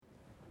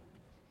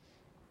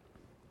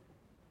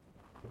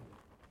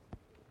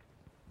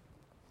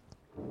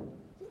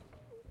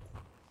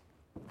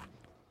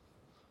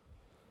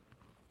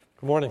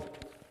Good morning.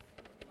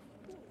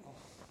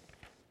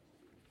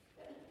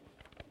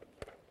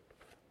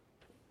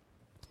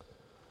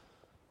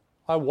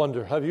 I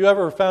wonder, have you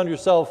ever found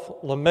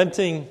yourself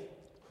lamenting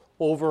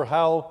over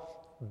how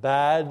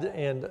bad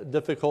and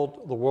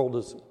difficult the world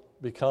has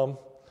become?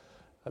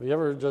 Have you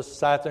ever just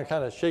sat there and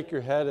kind of shake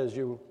your head as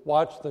you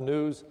watch the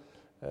news,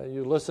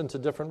 you listen to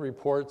different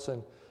reports,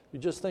 and you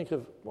just think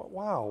of,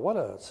 wow, what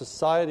a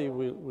society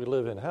we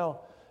live in, how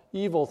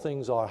evil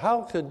things are.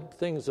 How could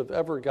things have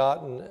ever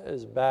gotten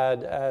as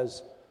bad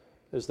as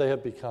they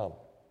have become?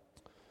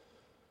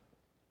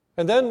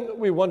 And then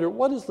we wonder,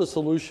 what is the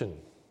solution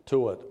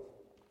to it?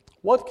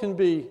 What can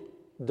be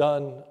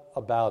done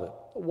about it?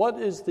 What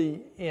is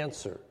the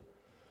answer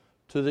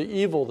to the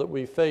evil that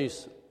we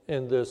face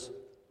in this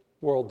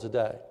world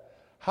today?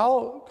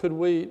 How could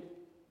we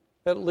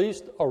at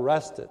least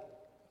arrest it,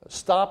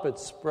 stop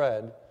its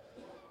spread,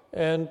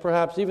 and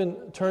perhaps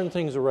even turn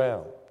things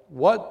around?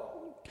 What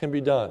can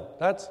be done?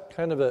 That's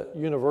kind of a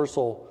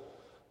universal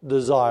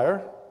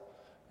desire,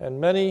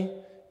 and many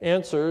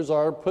answers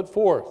are put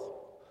forth.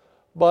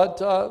 But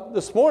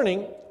this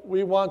morning,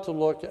 we want to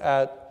look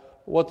at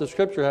what the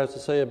Scripture has to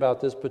say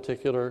about this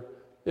particular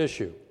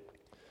issue.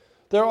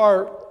 There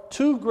are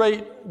two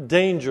great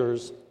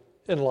dangers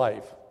in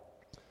life.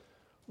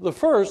 The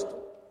first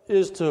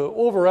is to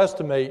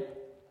overestimate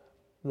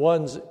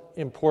one's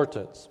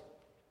importance,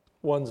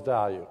 one's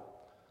value.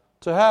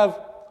 To have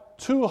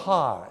too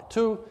high,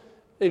 too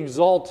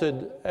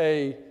exalted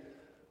an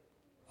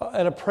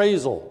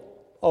appraisal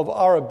of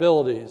our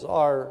abilities,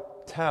 our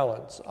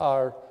talents,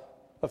 our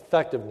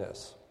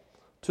effectiveness.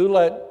 To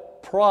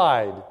let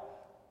pride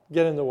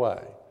get in the way,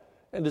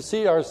 and to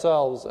see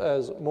ourselves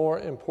as more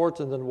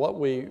important than what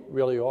we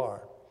really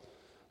are.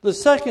 The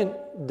second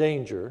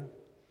danger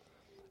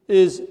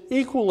is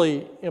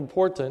equally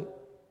important,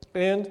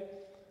 and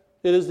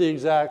it is the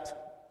exact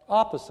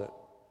opposite.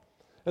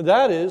 And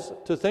that is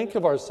to think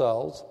of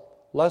ourselves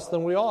less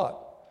than we ought.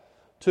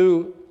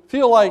 To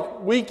feel like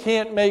we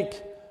can't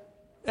make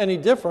any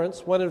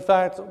difference when in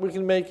fact we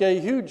can make a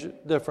huge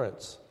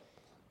difference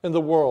in the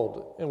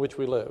world in which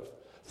we live.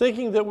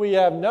 Thinking that we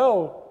have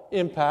no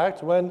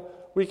impact when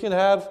we can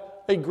have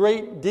a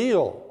great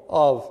deal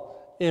of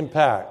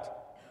impact.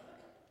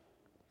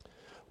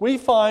 We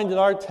find in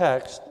our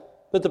text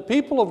that the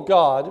people of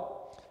God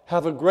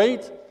have a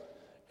great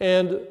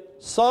and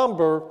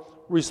somber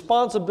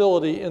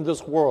responsibility in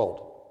this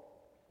world.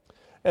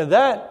 And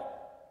that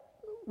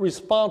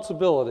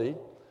responsibility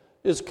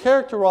is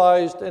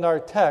characterized in our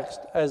text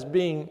as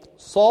being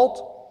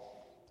salt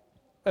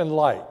and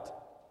light.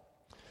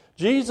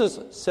 Jesus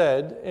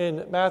said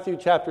in Matthew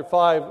chapter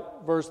 5,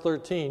 verse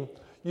 13,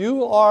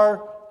 "You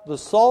are the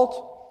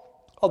salt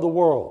of the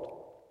world."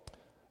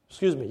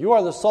 You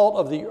are the salt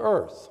of the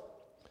earth.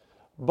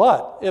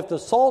 But if the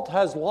salt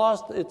has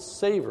lost its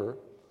savor,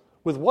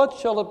 with what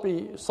shall it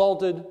be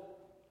salted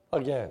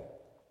again?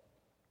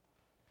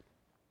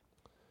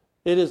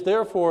 It is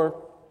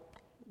therefore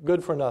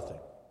good for nothing,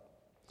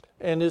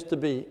 and is to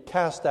be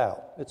cast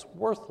out. It's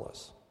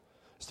worthless.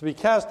 It's to be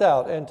cast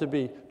out and to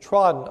be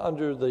trodden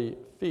under the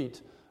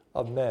feet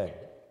of men.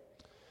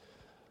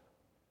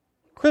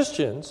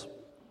 Christians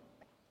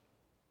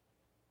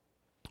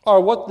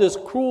are what this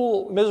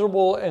cruel,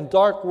 miserable, and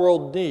dark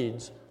world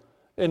needs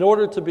in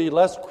order to be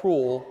less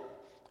cruel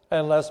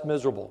and less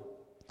miserable.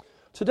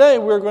 Today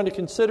we're going to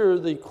consider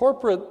the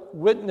corporate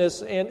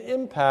witness and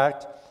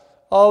impact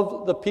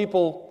of the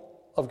people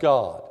of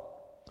God.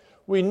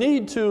 We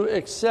need to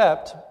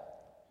accept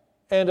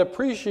and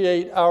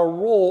appreciate our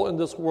role in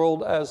this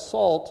world as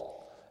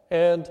salt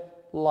and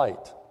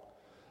light.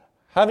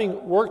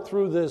 Having worked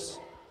through this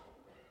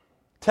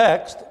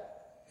text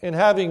and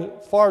having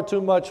far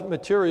too much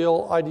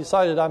material, I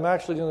decided I'm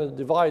actually going to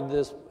divide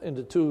this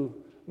into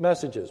two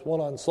messages, one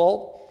on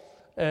salt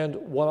and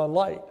one on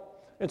light.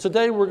 And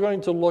today we're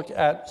going to look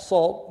at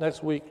salt.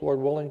 Next week, Lord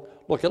willing,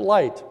 look at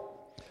light.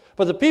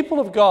 But the people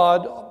of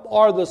God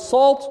are the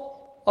salt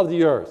of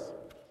the earth.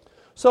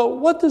 So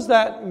what does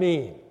that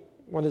mean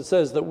when it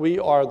says that we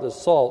are the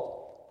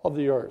salt of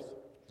the earth?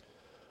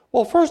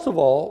 Well, first of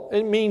all,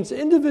 it means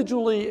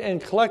individually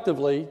and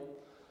collectively,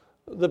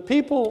 the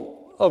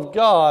people of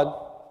God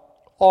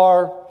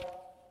are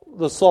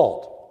the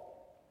salt.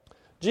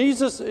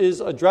 Jesus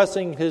is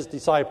addressing his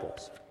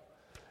disciples.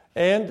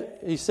 And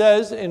he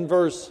says in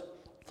verse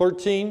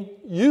 13,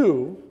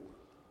 "You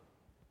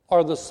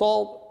are the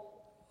salt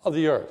of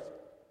the earth."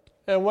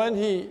 And when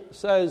he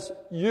says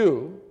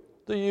you,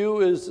 the you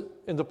is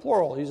in the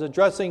plural. He's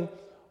addressing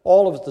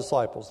all of his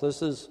disciples.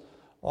 This is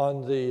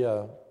on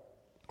the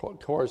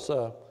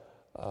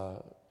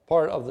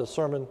part of the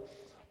Sermon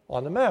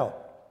on the Mount.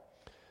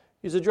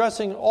 He's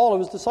addressing all of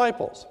his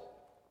disciples.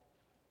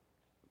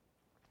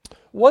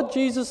 What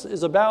Jesus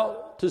is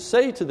about to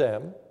say to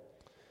them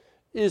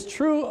is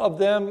true of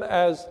them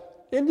as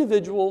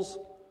individuals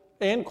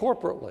and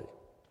corporately.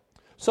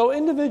 So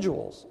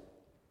individuals,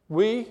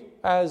 we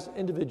as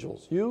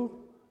individuals,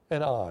 you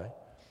and I,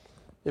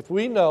 if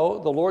we know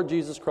the Lord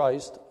Jesus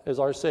Christ as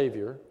our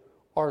Savior,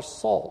 are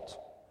salt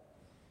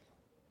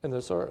in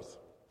this earth.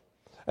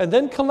 And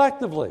then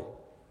collectively,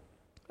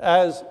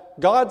 as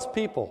God's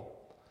people,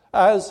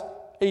 as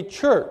a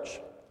church,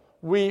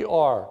 we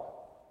are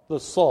the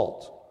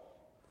salt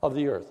of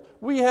the earth.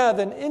 We have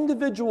an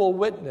individual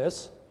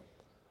witness,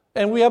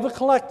 and we have a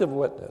collective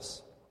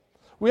witness.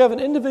 We have an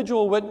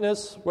individual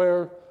witness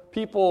where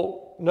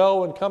people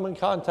know and come in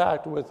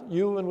contact with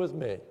you and with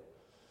me.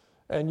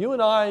 And you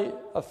and I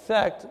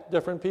affect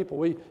different people.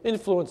 We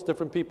influence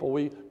different people.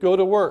 We go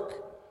to work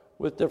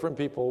with different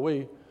people.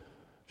 We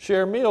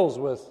share meals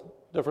with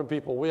different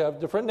people. We have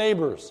different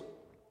neighbors.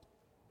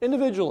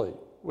 Individually,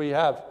 we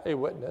have a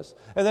witness.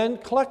 And then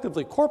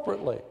collectively,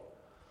 corporately,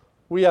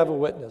 we have a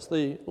witness.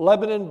 The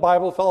Lebanon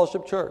Bible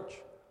Fellowship Church.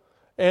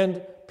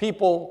 And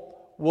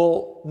people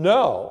will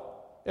know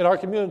in our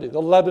community,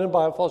 the Lebanon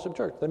Bible Fellowship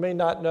Church. They may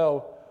not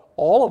know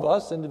all of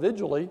us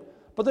individually,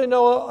 but they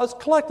know us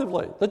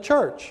collectively, the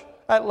church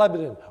at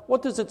Lebanon.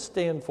 What does it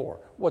stand for?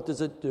 What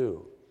does it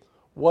do?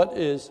 What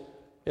is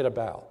it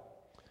about?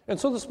 And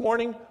so this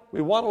morning,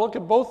 we want to look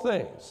at both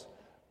things.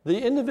 The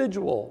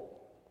individual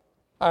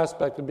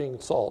aspect of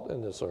being salt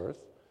in this earth,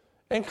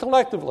 and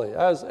collectively,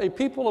 as a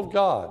people of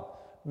God,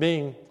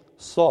 being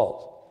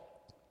salt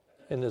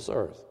in this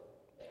earth.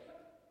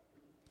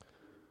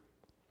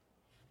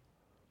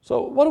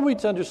 So what are we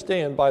to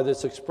understand by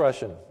this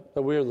expression,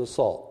 that we are the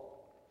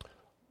salt?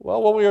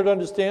 Well, what we are to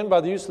understand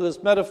by the use of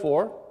this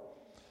metaphor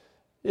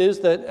is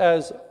that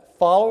as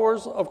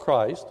followers of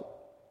Christ,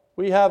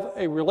 we have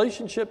a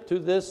relationship to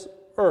this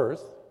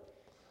earth,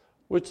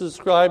 which is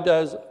described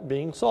as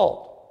being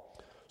salt.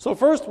 So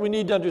first, we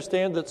need to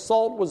understand that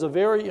salt was a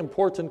very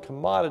important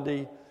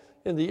commodity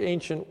in the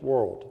ancient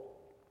world.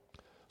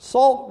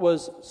 Salt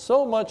was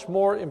so much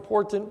more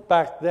important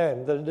back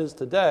then than it is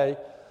today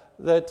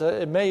that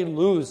it may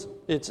lose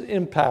its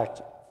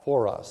impact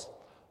for us.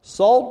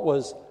 Salt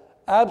was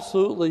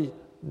absolutely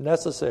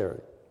necessary.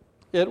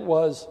 It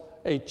was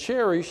a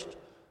cherished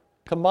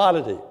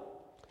commodity.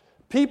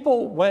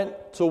 People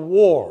went to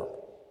war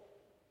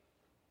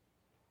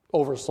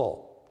over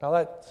salt. Now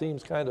that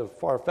seems kind of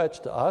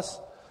far-fetched to us.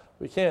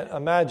 We can't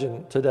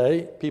imagine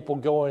today people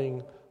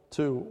going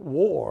to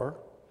war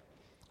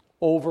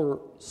over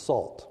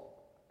salt.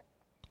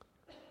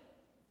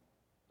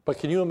 But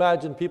can you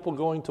imagine people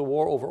going to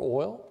war over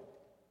oil?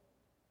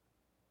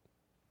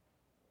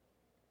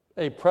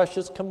 A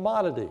precious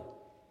commodity.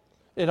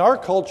 In our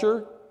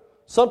culture,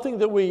 something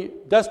that we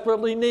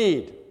desperately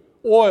need.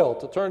 Oil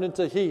to turn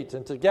into heat,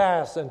 into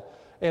gas.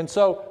 And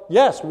so,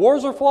 yes,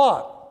 wars are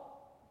fought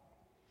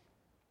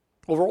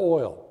over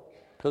oil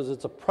because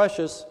it's a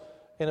precious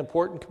and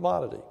important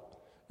commodity.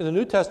 In the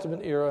New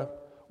Testament era,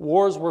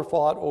 wars were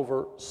fought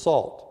over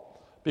salt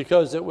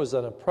because it was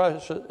a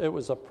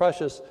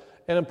precious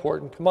and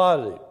important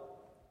commodity.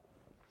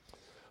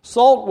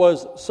 Salt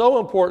was so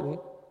important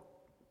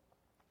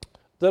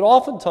that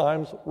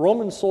oftentimes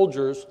Roman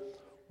soldiers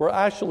were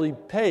actually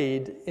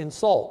paid in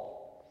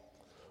salt,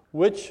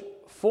 which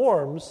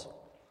forms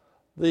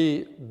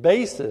the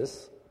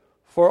basis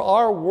for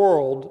our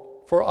word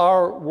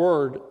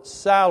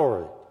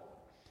salary.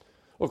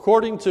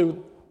 According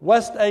to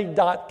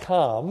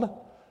westegg.com,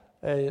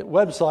 a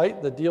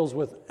website that deals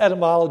with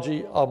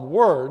etymology of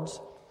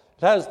words,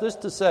 it has this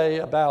to say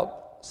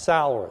about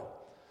salary.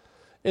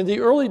 In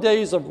the early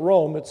days of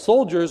Rome, its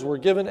soldiers were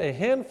given a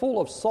handful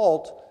of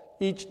salt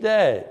each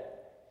day.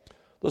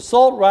 The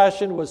salt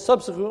ration was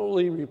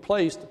subsequently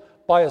replaced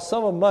by a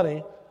sum of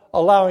money,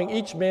 allowing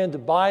each man to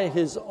buy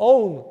his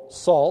own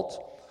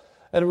salt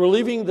and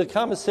relieving the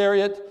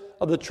commissariat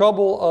of the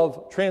trouble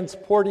of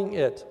transporting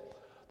it.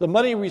 The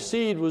money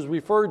received was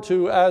referred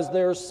to as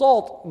their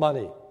salt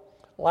money,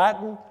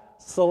 Latin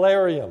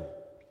salarium,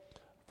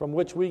 from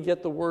which we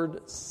get the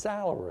word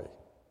salary.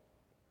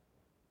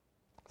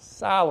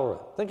 Salary.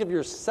 Think of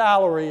your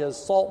salary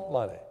as salt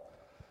money.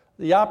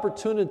 The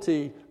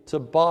opportunity to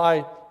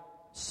buy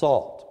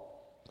salt.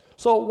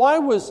 So why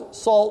was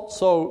salt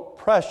so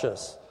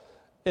precious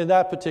in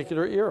that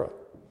particular era?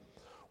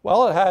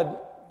 Well, it had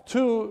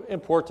two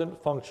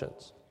important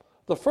functions.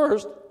 The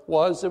first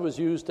was it was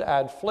used to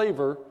add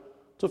flavor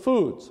to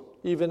foods,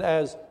 even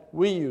as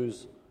we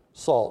use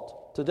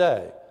salt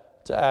today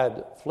to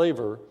add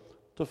flavor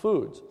to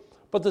foods.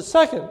 But the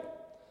second,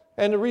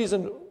 and the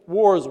reason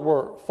wars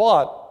were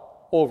fought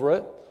over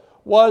it,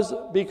 was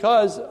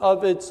because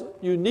of its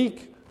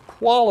unique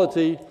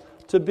quality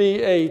to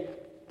be a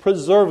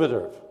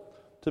preservative.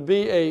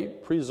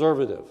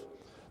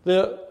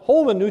 The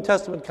Holman New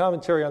Testament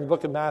commentary on the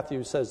book of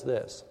Matthew says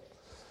this: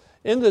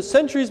 in the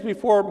centuries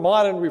before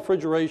modern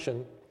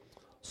refrigeration,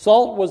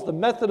 salt was the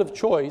method of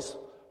choice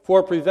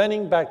for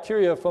preventing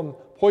bacteria from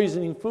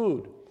poisoning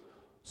food.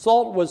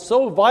 Salt was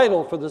so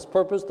vital for this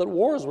purpose that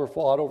wars were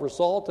fought over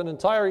salt and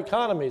entire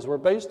economies were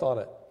based on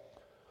it.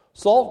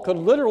 Salt could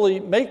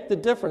literally make the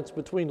difference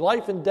between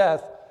life and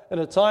death in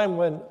a time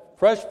when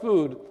fresh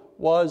food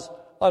was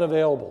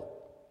unavailable.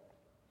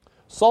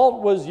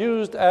 Salt was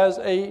used as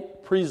a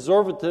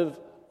preservative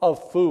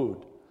of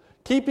food,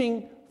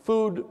 keeping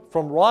food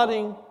from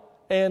rotting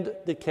and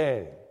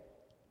decaying.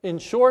 In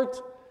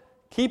short,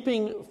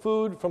 keeping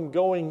food from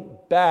going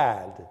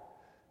bad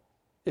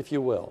if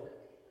you will.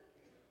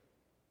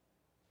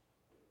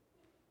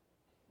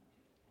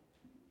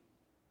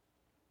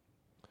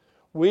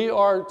 We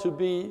are to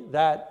be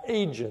that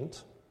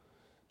agent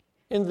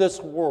in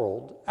this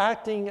world,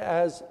 acting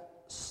as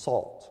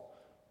salt,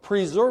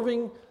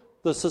 preserving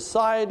the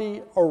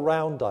society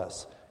around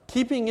us,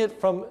 keeping it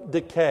from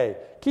decay,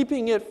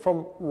 keeping it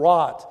from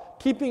rot,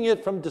 keeping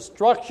it from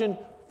destruction,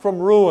 from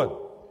ruin.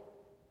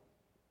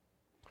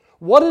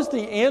 What is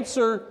the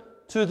answer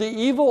to the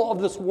evil of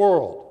this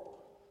world?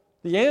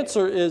 The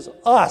answer is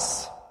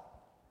us.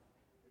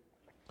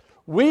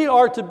 We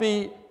are to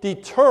be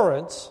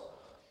deterrents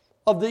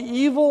of the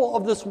evil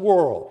of this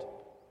world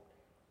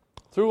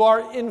through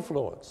our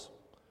influence,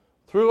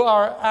 through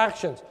our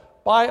actions,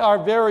 by our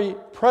very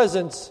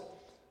presence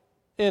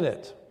in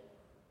it.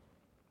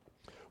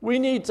 We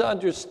need to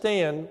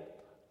understand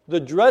the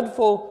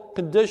dreadful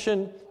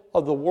condition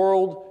of the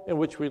world in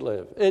which we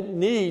live. It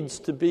needs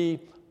to be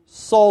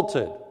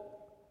salted.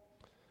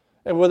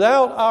 And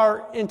without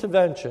our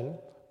intervention,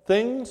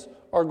 things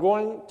are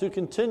going to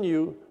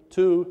continue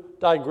to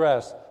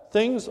digress.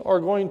 Things are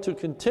going to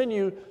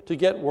continue to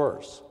get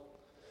worse.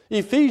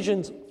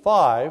 Ephesians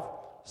 5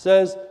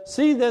 says,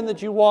 "See then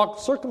that you walk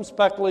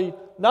circumspectly,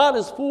 not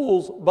as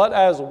fools, but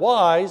as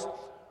wise,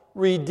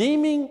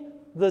 redeeming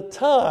the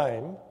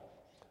time,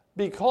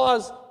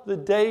 because the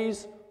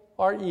days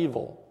are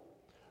evil."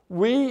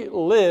 We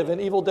live in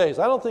evil days.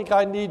 I don't think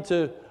I need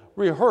to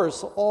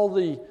rehearse all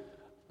the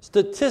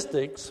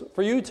statistics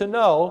for you to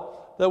know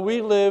that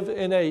we live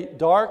in a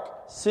dark,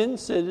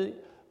 sin-sick,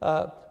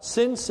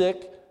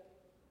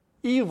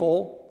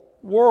 evil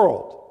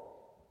world.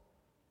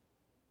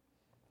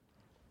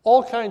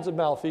 All kinds of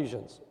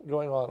malfeasance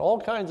going on, all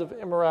kinds of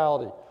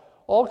immorality,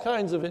 all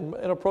kinds of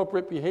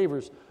inappropriate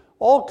behaviors,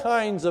 all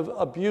kinds of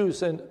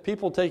abuse and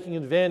people taking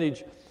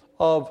advantage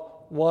of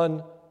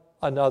one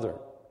another.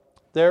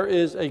 There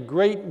is a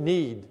great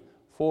need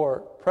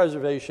for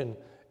preservation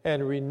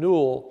and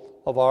renewal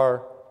of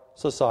our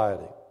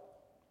society.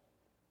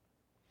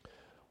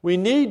 We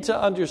need to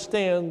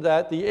understand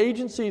that the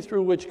agency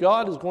through which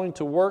God is going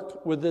to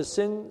work with this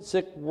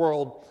sin-sick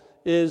world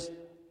is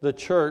the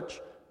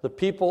church, the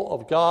people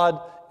of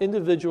God,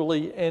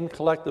 individually and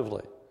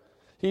collectively.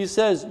 He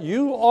says,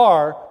 "You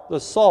are the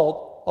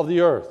salt of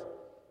the earth."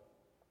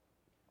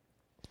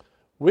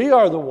 We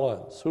are the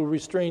ones who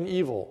restrain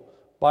evil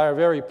by our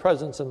very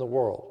presence in the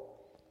world.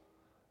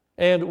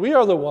 And we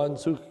are the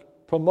ones who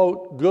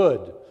promote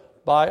good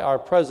by our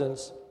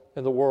presence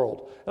in the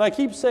world. And I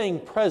keep saying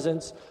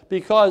presence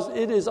because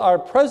it is our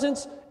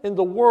presence in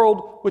the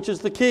world which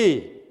is the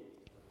key.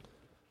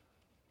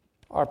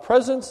 Our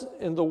presence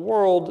in the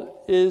world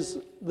is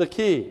the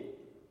key.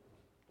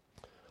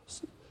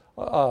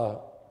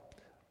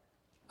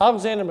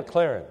 Alexander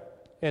McLaren,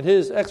 in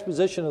his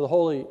exposition of the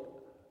Holy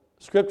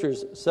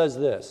Scriptures, says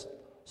this: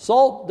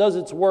 "Salt does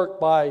its work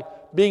by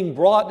being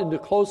brought into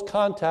close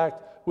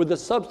contact with the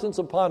substance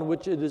upon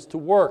which it is to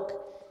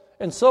work.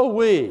 And so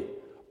we,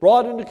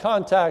 brought into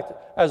contact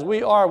as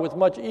we are with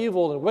much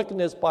evil and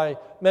wickedness by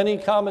many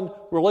common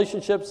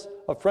relationships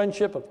of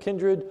friendship, of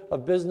kindred,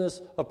 of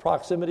business, of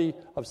proximity,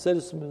 of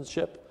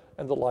citizenship,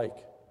 and the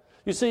like."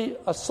 You see,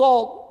 a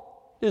salt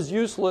is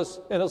useless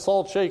in a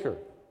salt shaker.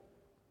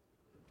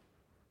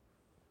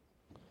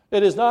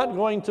 It is not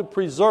going to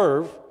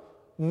preserve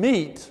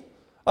meat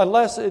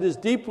unless it is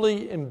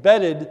deeply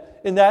embedded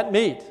in that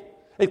meat.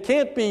 It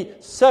can't be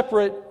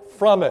separate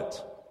from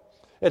it.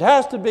 It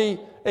has to be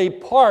a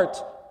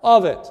part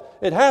of it.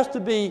 It has to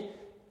be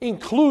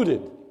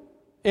included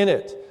in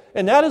it.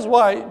 And that is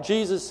why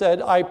Jesus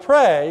said, "I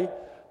pray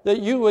that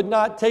you would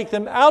not take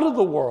them out of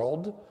the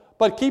world,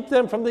 but keep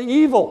them from the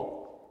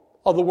evil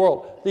of the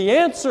world." The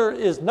answer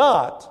is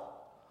not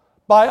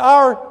by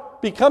our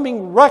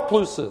becoming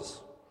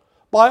recluses,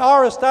 by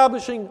our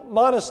establishing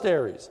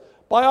monasteries,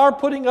 by our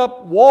putting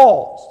up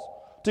walls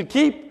to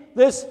keep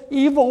this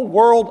evil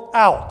world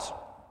out.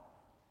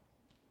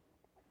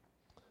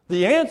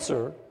 The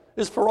answer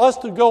is for us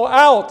to go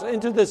out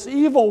into this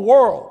evil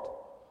world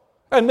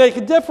and make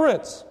a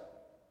difference.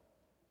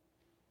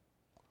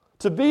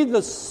 To be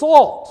the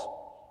salt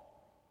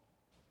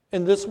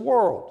in this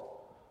world.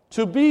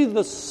 To be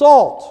the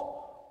salt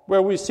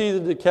where we see the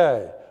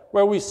decay,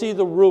 where we see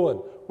the ruin,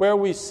 where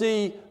we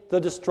see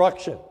the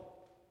destruction.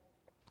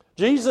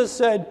 Jesus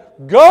said,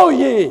 "Go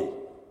ye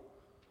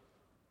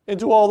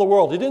into all the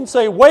world." He didn't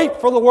say, "Wait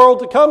for the world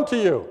to come to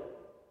you."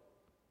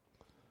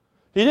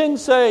 He didn't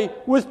say,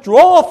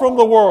 "Withdraw from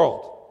the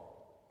world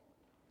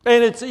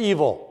and its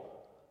evil."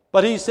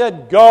 But he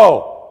said,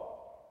 "Go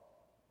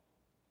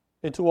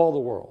into all the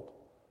world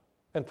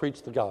and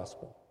preach the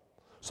gospel."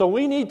 So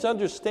we need to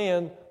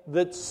understand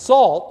that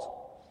salt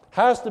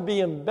has to be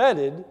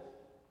embedded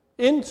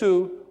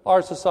into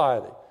our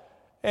society.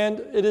 And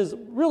it is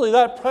really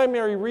that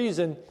primary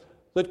reason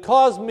that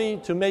caused me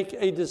to make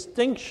a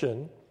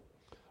distinction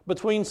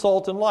between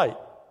salt and light.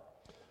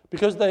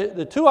 Because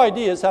the two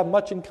ideas have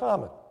much in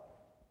common.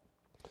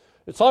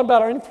 It's all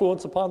about our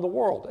influence upon the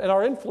world. And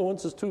our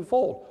influence is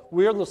twofold.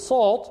 We are the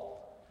salt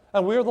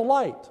and we are the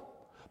light.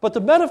 But the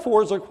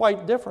metaphors are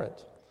quite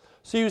different.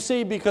 So you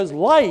see, because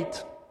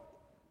light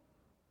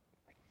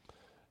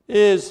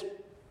is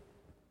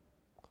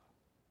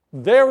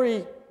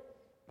very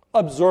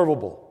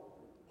observable.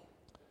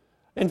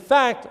 In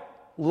fact,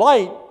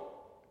 light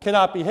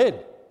cannot be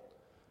hidden.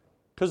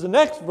 Because the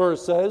next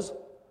verse says,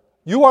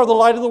 you are the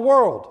light of the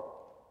world.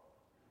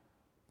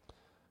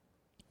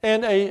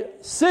 And a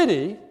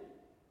city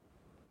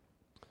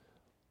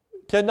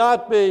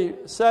cannot be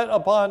set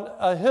upon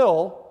a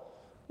hill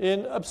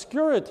in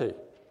obscurity.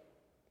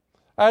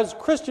 As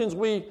Christians,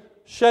 we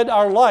shed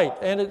our light,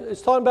 and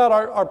it's talking about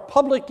our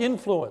public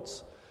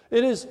influence.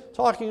 It is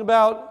talking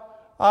about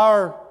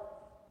our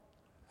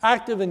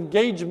active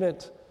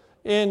engagement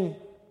in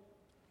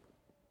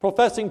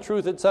professing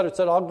truth, etc.,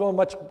 etc. I'll go in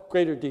much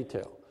greater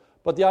detail.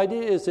 But the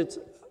idea is it's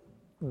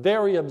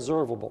very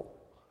observable.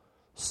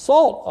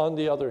 Salt, on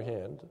the other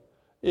hand,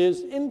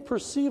 is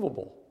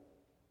imperceivable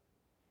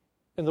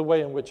in the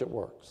way in which it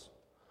works.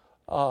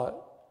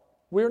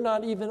 We're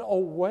not even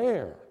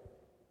aware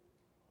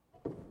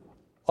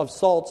of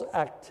salt's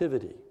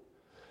activity.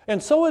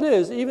 And so it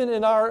is, even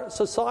in our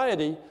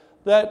society,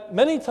 that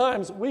many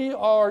times we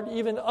are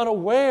even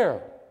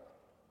unaware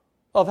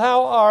of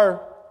how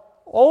our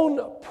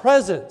own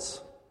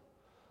presence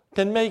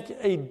can make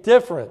a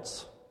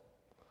difference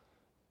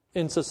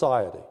in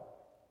society.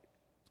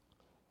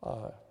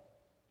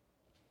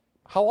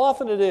 How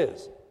often it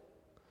is.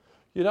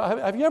 You know,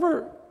 have you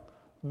ever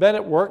been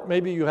at work?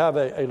 Maybe you have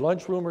a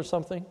lunchroom or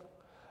something,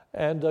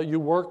 and you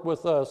work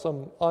with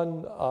some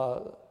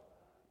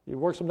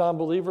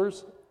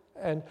non-believers,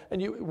 and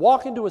you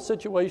walk into a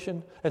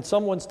situation and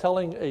someone's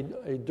telling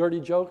a dirty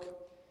joke.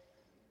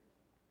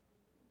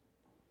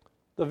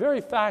 The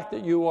very fact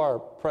that you are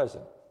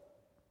present,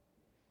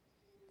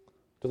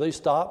 do they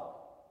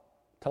stop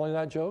telling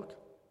that joke?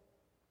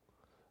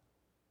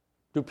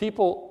 Do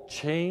people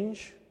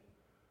change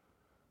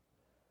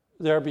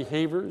their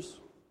behaviors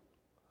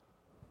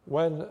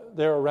when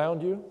they're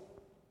around you?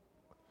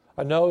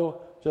 I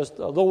know just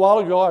a little while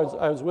ago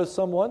I was with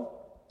someone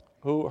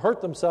who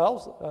hurt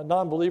themselves, a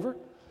non-believer,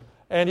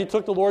 and he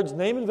took the Lord's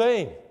name in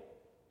vain.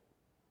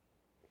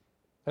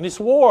 And he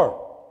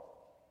swore.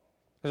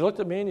 He looked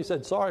at me and he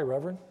said, "Sorry,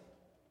 Reverend."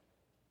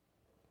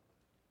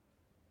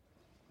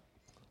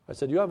 I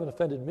said, "You haven't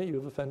offended me,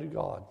 you've offended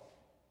God."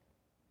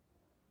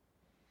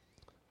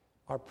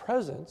 Our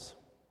presence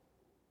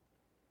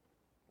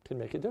can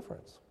make a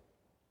difference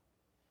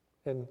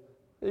in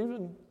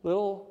even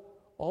little,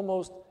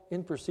 almost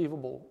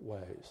imperceivable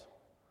ways.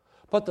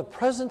 But the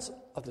presence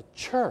of the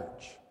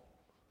church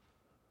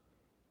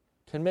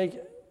can make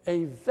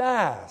a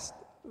vast,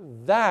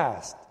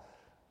 vast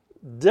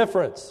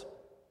difference.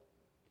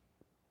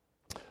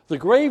 The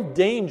grave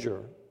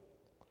danger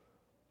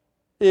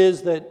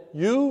is that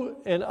you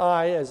and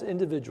I as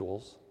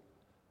individuals,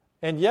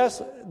 and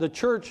yes, the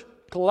church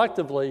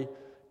collectively,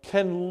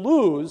 can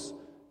lose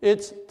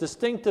its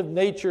distinctive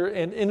nature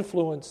and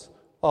influence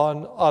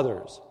on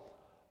others.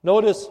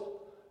 Notice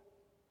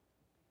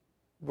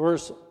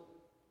verse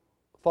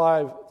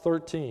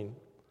 5:13.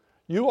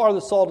 You are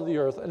the salt of the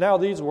earth. And now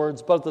these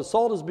words, but if the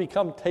salt has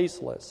become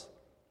tasteless.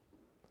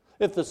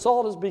 If the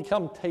salt has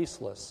become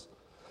tasteless.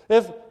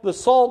 If the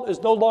salt is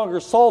no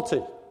longer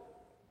salty.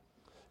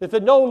 If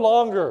it no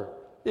longer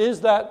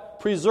is that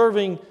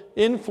preserving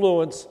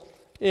influence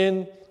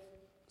in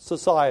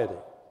society.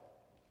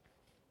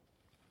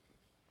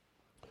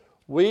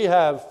 We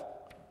have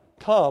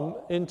come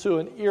into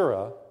an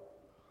era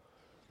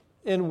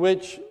in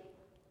which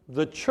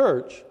the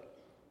church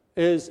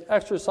is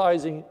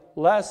exercising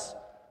less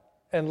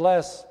and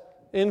less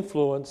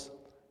influence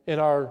in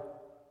our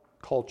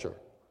culture.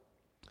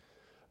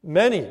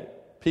 Many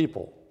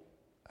people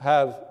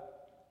have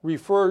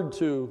referred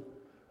to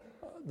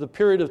the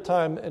period of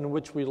time in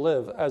which we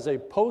live as a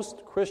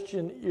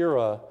post-Christian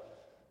era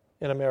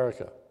in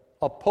America.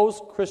 A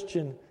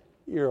post-Christian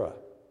era.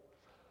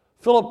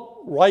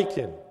 Philip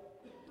Ryken,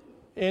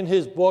 in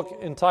his book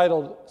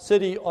entitled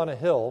City on a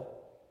Hill,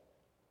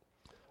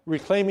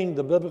 Reclaiming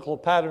the Biblical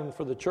Pattern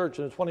for the Church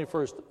in the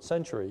 21st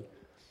Century,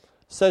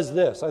 says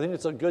this. I think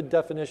it's a good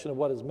definition of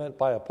what is meant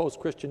by a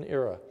post-Christian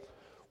era.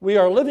 We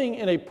are living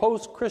in a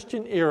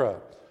post-Christian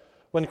era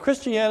when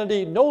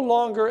Christianity no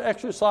longer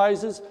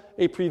exercises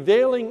a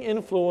prevailing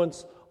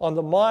influence on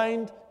the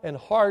mind and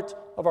heart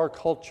of our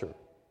culture.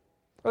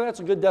 Well, that's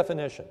a good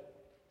definition.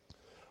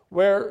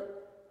 Where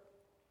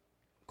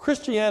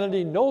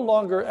Christianity no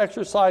longer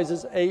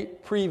exercises a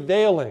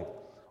prevailing,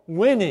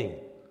 winning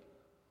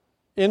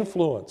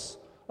influence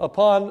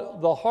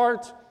upon the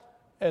heart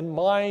and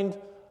mind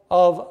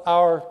of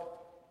our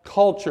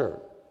culture.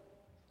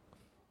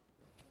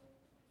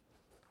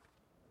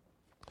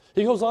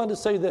 He goes on to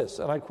say this,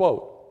 and I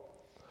quote,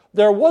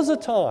 "There was a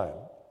time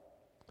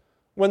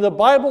when the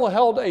Bible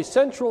held a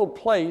central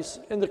place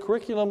in the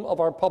curriculum of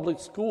our public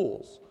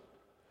schools,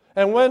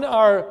 and when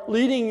our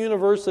leading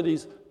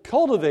universities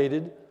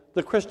cultivated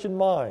the Christian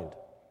mind.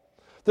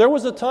 There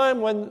was a time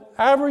when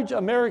average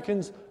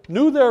Americans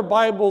knew their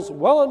Bibles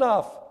well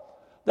enough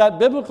that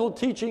biblical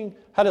teaching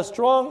had a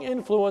strong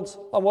influence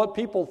on what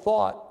people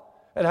thought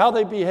and how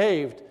they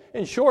behaved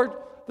In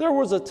short, there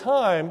was a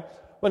time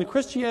when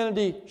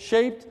Christianity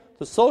shaped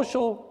the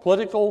social,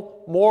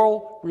 political,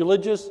 moral,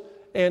 religious,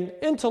 and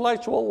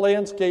intellectual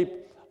landscape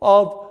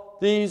of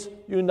these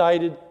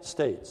United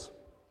States.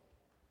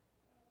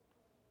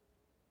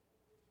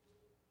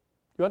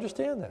 You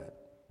understand that?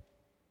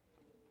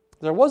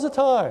 There was a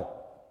time.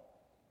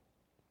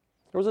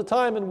 There was a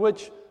time in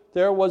which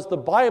there was the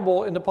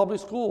Bible in the public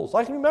schools.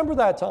 I can remember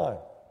that time.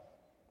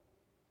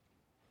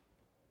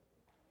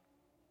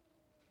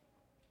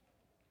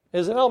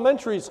 As an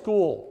elementary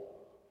school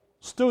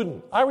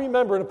student, I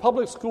remember in a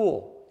public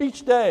school,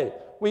 each day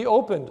we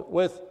opened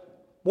with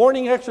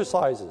morning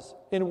exercises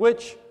in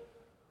which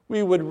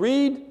we would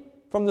read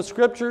from the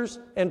scriptures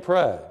and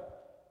pray.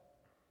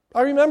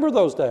 I remember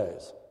those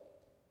days.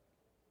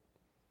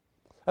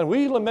 And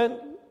we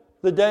lament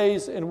the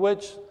days in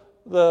which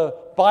the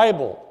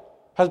Bible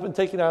has been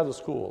taken out of the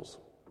schools.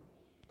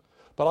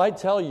 But I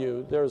tell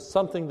you, there's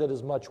something that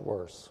is much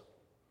worse.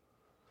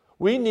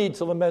 We need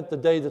to lament the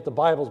day that the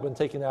Bible's been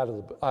taken out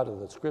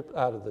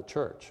of the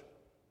church,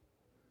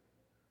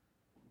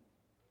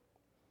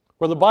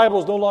 where the Bible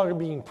is no longer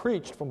being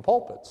preached from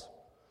pulpits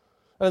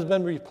and has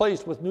been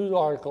replaced with news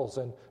articles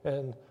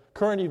and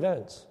current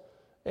events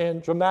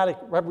and dramatic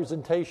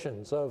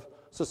representations of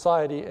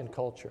society and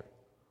culture.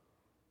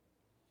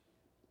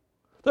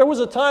 There was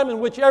a time in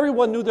which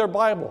everyone knew their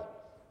Bible.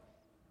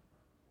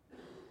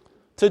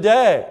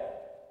 Today,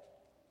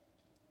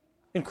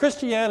 in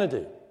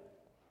Christianity,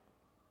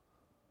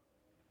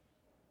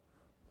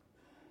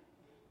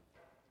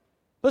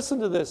 listen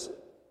to this,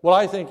 what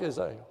I think is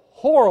a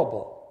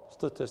horrible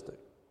statistic.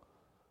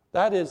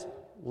 That is,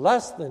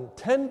 less than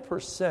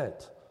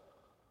 10%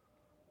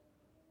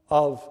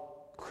 of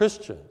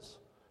Christians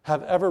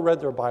have ever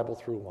read their Bible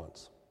through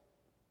once.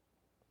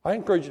 I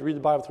encourage you to read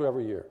the Bible through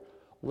every year.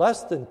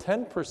 Less than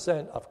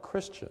 10% of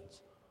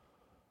Christians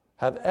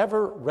have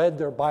ever read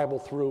their Bible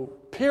through,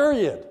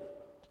 period.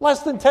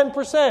 Less than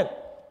 10%.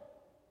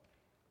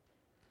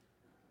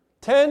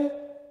 10,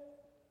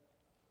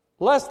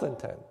 less than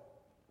 10.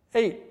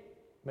 8,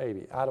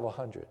 maybe, out of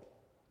 100.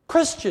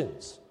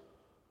 Christians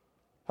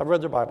have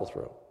read their Bible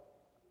through.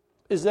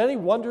 Is it any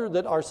wonder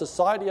that our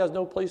society has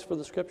no place for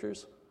the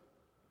Scriptures?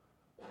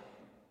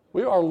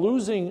 We are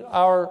losing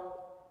our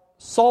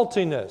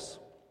saltiness.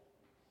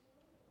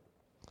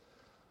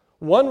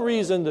 One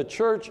reason the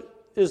church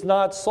is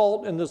not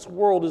salt in this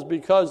world is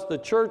because the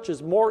church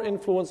is more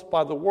influenced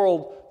by the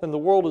world than the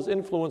world is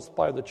influenced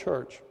by the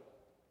church.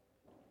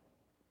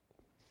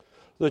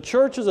 The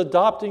church is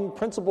adopting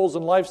principles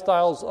and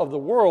lifestyles of the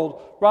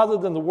world rather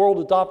than the world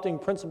adopting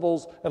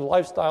principles and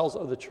lifestyles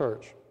of the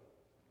church.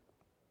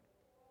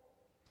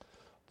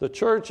 The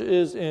church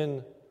is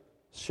in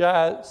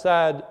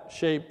sad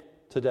shape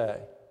today.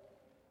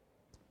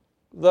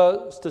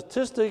 The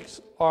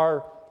statistics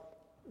are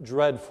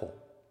dreadful.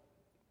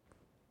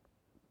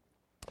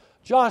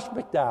 Josh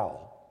McDowell,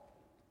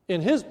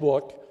 in his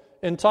book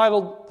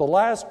entitled The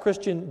Last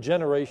Christian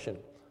Generation,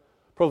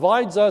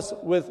 provides us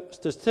with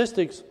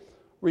statistics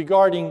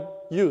regarding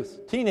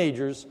youth,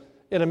 teenagers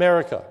in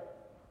America.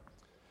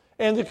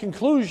 And the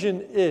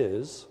conclusion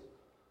is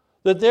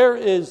that there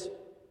is,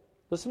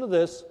 listen to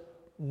this,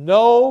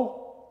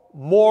 no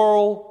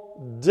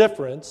moral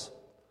difference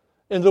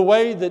in the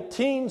way that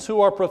teens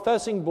who are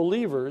professing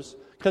believers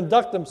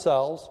conduct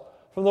themselves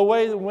from the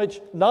way in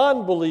which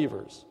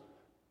non-believers,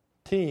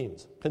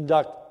 teens,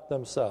 conduct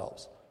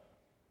themselves.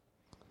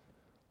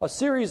 A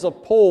series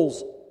of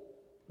polls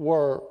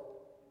were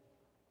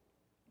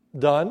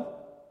done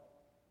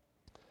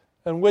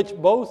in which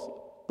both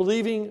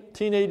believing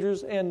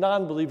teenagers and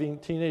non-believing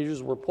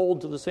teenagers were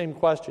polled to the same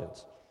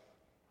questions.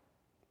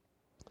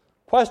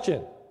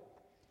 Question: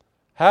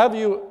 have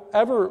you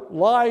ever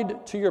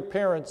lied to your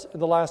parents in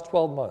the last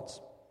 12 months?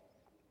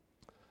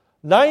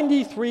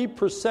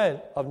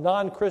 93% of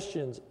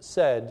non-Christians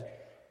said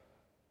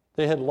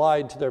they had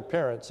lied to their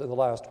parents in the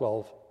last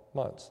 12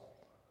 months.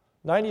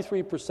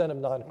 93% of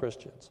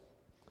non-Christians.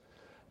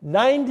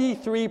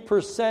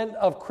 93%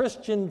 of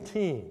Christian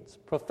teens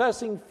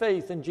professing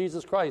faith in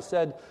Jesus Christ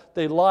said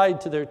they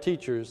lied to their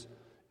teachers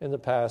in the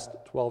past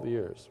 12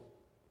 years.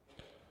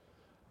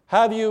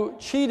 Have you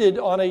cheated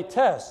on a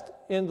test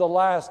in the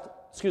last,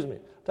 did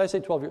I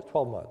say 12 years?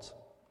 12 months.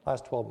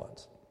 Last 12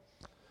 months.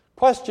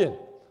 Question: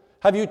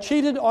 have you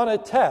cheated on a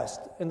test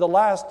in the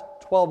last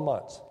 12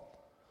 months?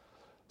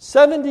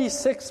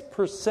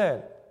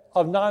 76%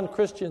 of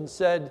non-Christians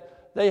said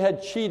they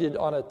had cheated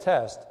on a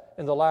test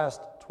in the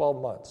last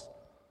 12 months.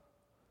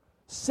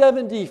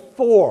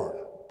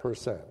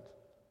 74%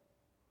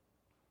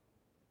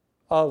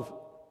 of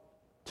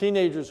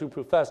teenagers who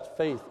professed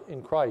faith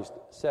in Christ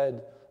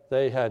said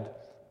they had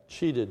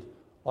cheated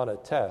on a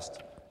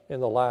test in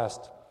the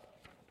last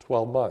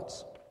 12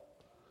 months.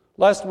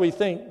 Lest we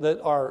think that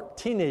our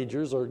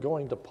teenagers are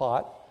going to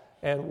pot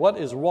and what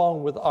is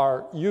wrong with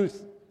our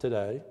youth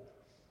today,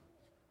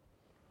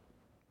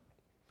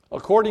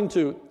 according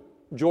to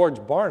George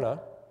Barna,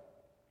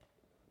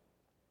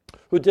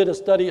 who did a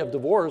study of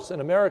divorce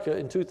in America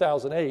in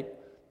 2008,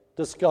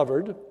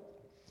 discovered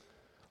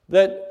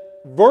that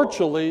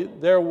virtually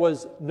there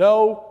was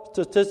no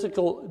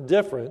statistical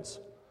difference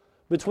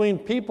between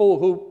people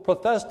who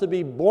professed to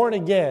be born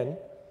again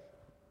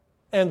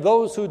and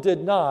those who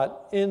did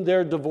not in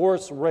their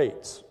divorce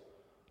rates.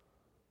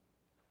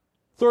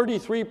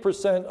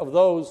 33% of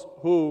those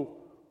who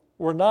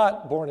were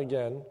not born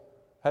again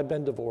had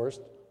been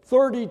divorced.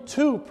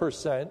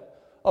 32%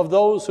 of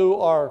those who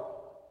are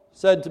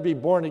said to be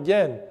born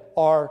again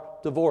are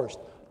divorced.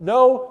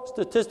 No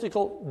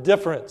statistical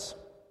difference.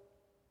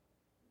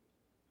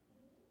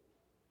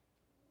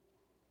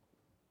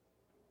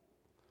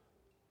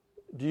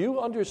 Do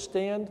you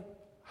understand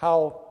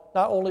how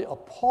not only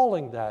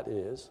appalling that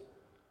is,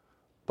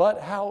 but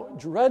how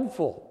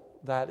dreadful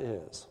that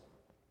is?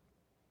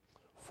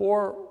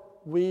 For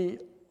we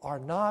are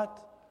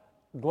not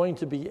going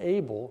to be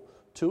able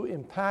to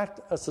impact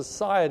a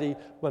society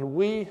when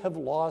we have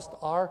lost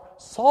our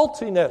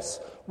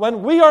saltiness,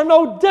 when we are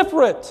no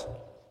different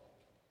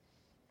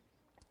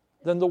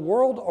than the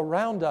world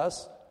around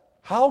us.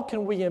 How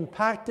can we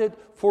impact it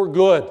for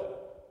good?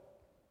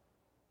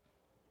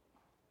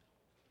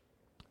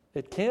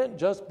 It can't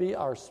just be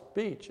our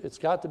speech. It's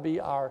got to be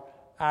our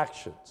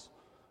actions,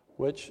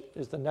 which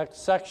is the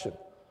next section.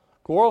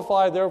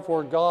 Glorify,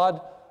 therefore,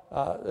 God.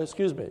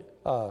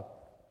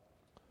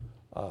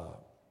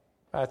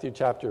 Matthew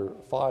chapter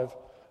 5.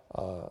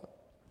 I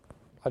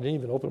didn't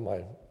even open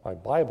my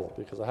Bible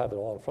because I have it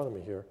all in front of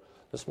me here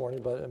this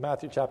morning. But in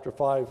Matthew chapter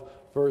 5,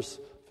 verse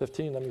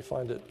 15, let me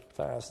find it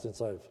fast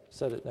since I've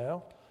said it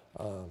now.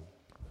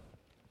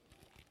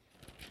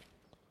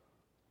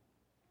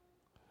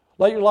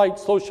 Let your light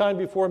so shine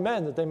before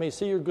men that they may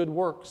see your good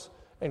works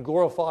and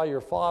glorify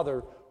your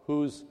Father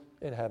who's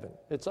in heaven.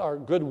 It's our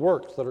good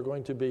works that are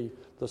going to be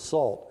the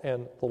salt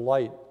and the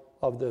light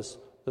of this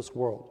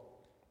world.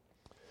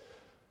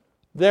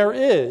 There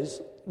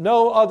is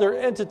no other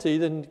entity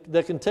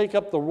that can take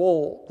up the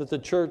role that the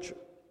church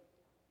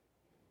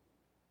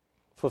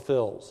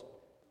fulfills.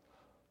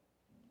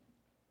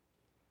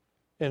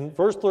 In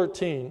verse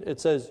 13, it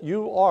says,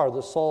 "You are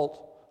the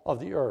salt of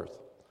the earth."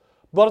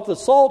 But if the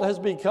salt has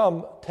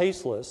become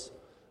tasteless,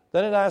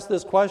 then it asks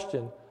this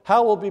question: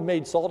 how will it be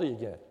made salty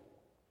again?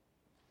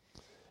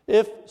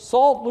 If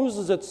salt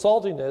loses its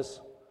saltiness,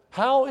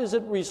 how is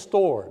it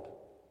restored?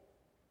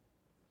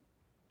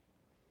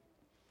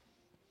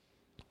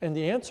 And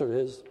the answer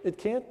is, it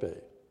can't be.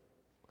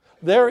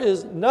 There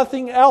is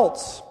nothing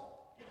else.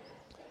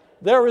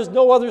 There is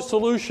no other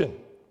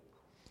solution.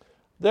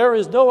 There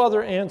is no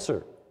other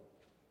answer.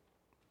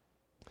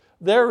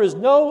 There is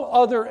no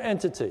other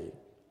entity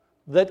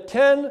that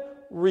can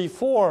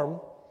reform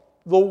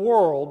the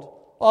world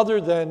other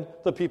than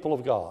the people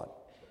of God.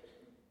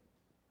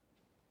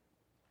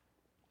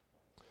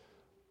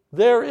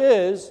 There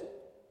is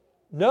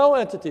no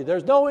entity,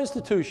 there's no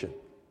institution,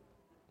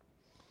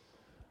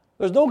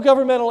 there's no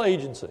governmental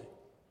agency,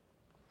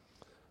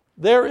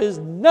 there is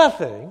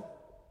nothing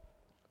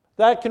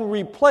that can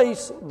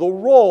replace the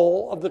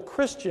role of the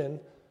Christian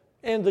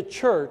and the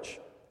church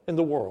in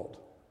the world.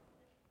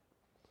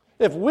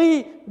 If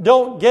we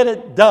don't get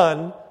it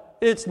done,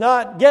 it's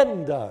not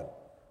getting done.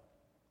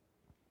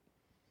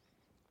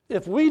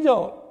 If we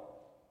don't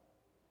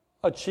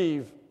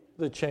achieve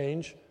the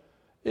change,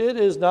 it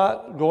is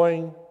not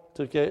going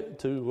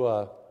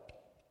to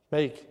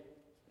make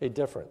a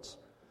difference.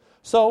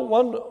 So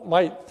one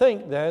might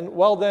think then,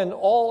 well then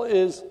all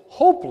is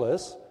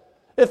hopeless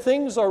if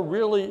things are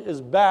really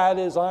as bad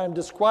as I'm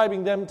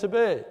describing them to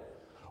be.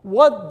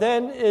 What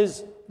then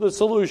is the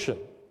solution?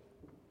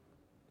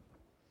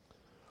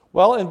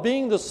 Well, in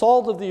being the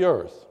salt of the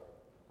earth,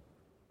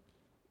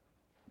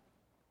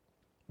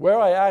 where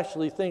I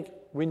actually think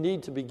we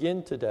need to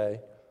begin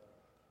today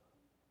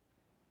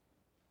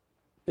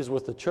is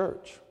with the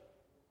church.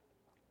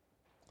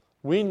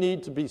 We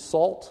need to be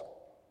salt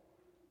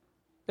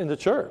in the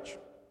church.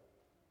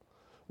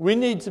 We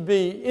need to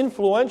be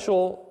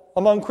influential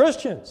among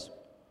Christians.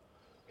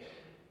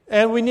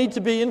 And we need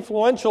to be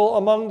influential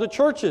among the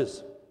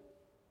churches.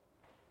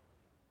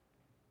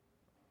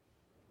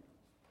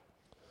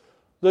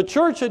 The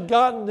church had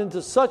gotten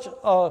into such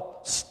a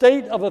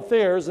state of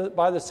affairs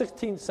by the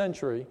 16th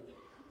century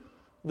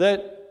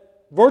that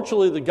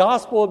virtually the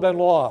gospel had been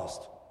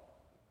lost.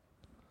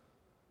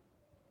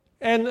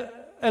 And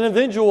an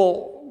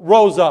individual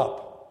rose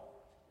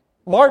up,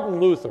 Martin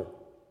Luther,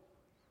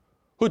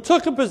 who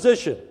took a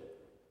position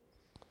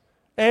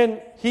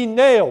and he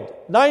nailed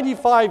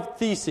 95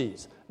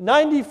 theses,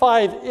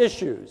 95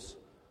 issues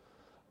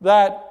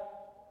that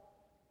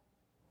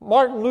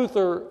Martin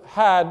Luther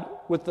had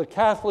with the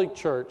Catholic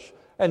Church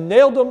and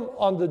nailed them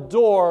on the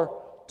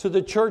door to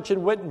the church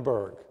in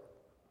Wittenberg,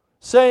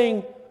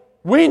 saying,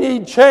 "We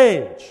need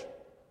change."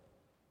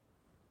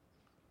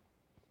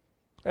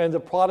 And the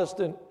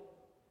Protestant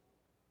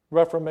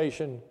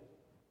Reformation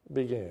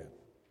began.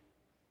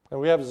 And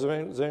we have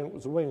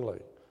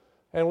Zwingli,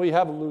 and we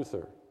have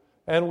Luther,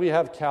 and we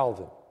have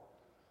Calvin,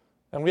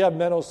 and we have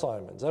Menno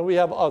Simons, and we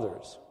have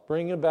others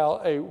bringing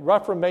about a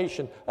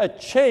reformation, a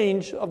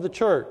change of the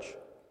church.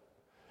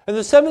 In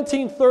the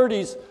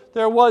 1730s,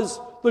 there was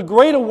the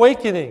Great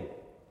Awakening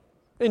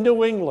in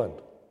New England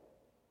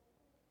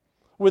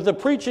with the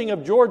preaching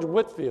of George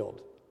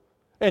Whitefield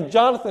and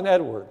Jonathan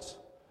Edwards.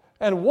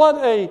 And what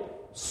a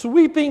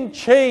sweeping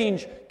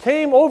change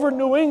came over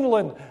New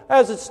England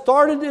as it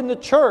started in the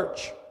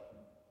church.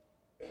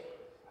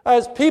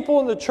 As people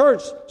in the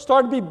church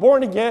started to be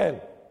born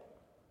again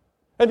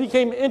and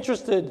became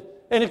interested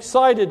and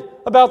excited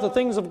about the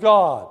things of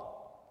God.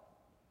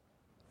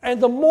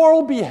 And the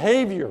moral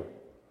behavior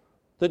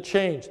that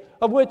changed,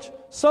 of which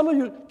some of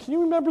you, can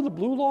you remember the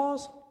Blue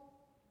Laws?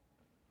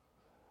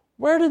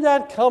 Where did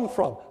that come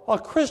from? A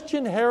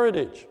Christian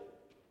heritage.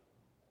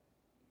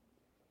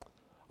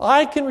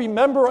 I can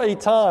remember a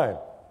time.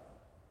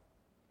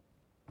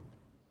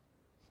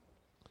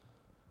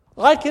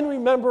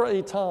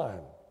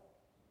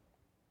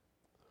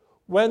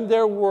 When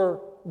there were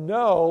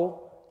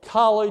no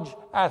college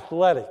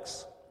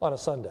athletics on a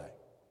Sunday.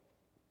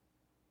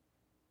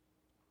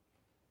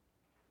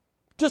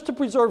 Just to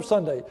preserve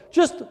Sunday.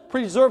 Just to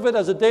preserve it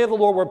as a day of the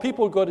Lord where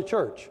people would go to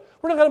church.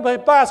 We're not going to play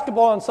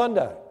basketball on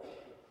Sunday.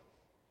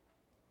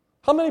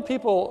 How many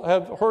people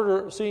have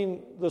heard or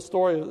seen the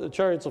story of the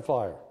Chariots of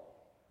Fire?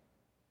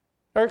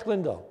 Eric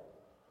Lindo,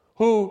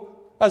 who,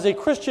 as a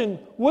Christian,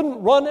 wouldn't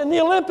run in the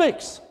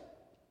Olympics.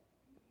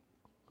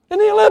 In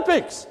the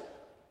Olympics!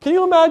 Can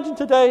you imagine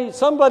today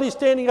somebody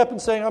standing up and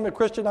saying, I'm a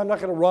Christian, I'm not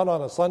going to run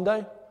on a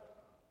Sunday?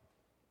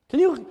 Can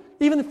you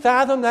even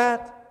fathom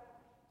that?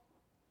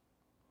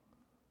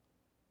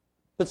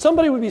 That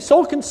somebody would be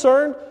so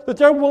concerned that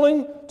they're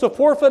willing to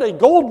forfeit a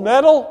gold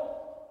medal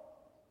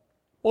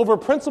over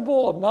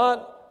principle of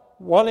not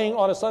running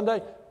on a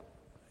Sunday?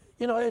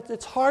 You know,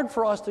 it's hard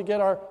for us to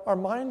get our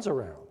minds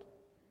around.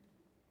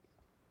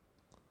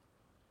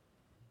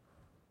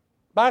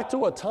 Back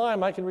to a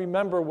time I can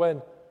remember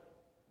when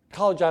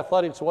college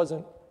athletics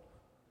wasn't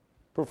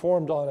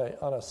performed on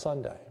a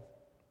Sunday.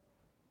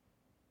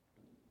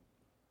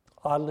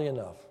 Oddly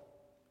enough,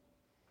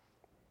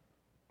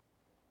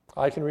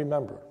 I can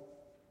remember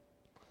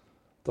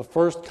the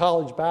first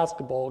college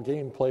basketball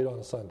game played on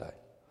a Sunday.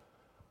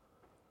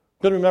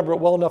 Couldn't remember it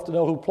well enough to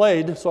know who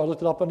played, so I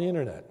looked it up on the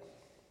internet.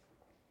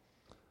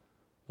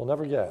 You'll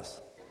never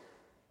guess.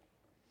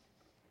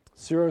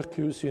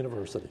 Syracuse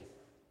University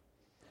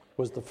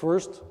was the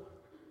first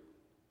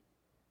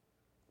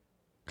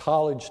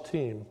college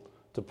team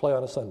to play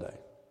on a Sunday.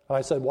 And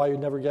I said, why you'd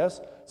never guess?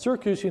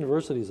 Syracuse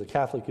University is a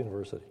Catholic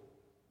university.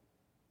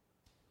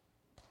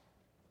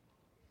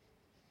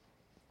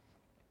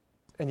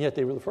 And yet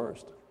they were the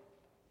first.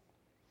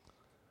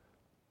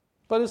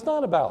 But it's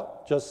not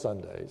about just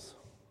Sundays.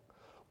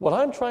 What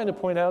I'm trying to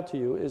point out to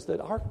you is that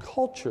our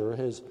culture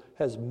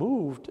has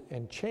moved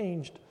and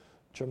changed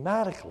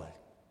dramatically.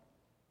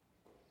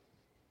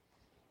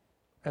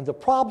 And the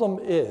problem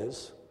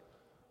is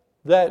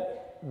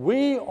that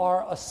we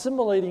are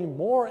assimilating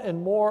more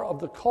and more of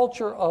the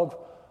culture of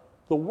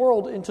the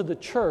world into the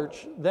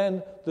church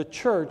than the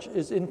church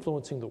is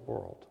influencing the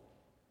world.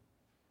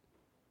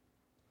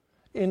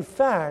 In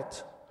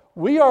fact,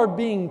 we are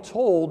being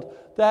told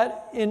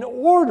that in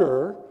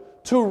order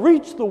to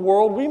reach the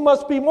world, we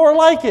must be more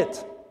like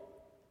it.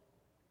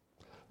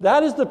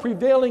 That is the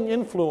prevailing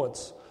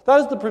influence. That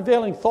is the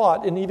prevailing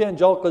thought in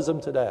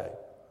evangelicalism today.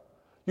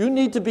 You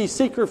need to be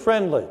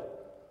seeker-friendly.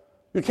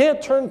 You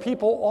can't turn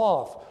people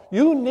off.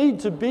 You need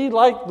to be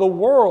like the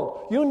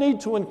world. You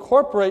need to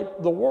incorporate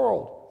the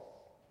world.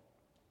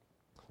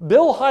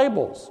 Bill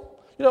Hybels,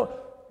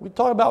 we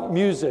talk about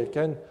music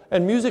and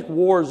music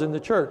wars in the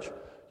church.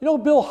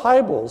 Bill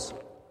Hybels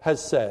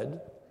has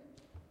said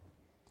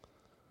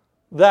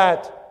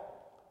that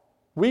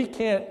we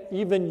can't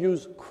even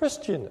use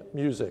Christian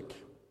music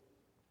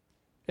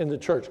in the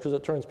church because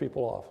it turns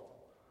people off.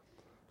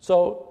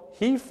 So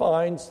he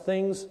finds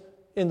things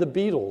in the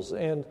Beatles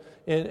and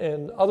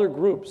in other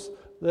groups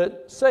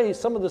that say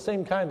some of the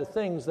same kind of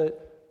things that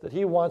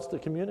he wants to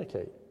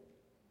communicate.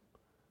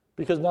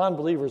 Because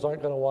non-believers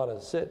aren't going to want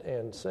to sit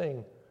and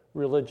sing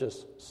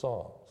religious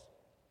songs.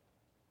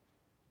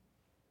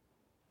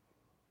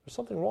 There's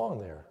something wrong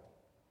there.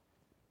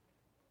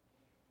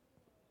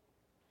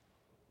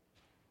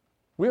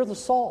 We're the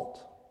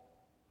salt.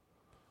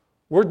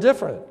 We're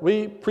different.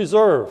 We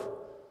preserve.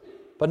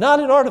 But not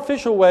in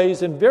artificial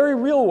ways, in very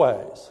real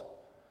ways.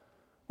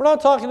 We're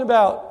not talking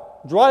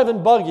about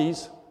driving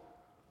buggies.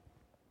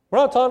 We're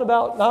not talking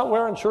about not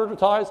wearing shirt or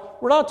ties.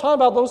 We're not talking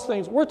about those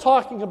things. We're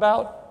talking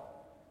about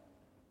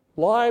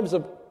lives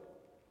of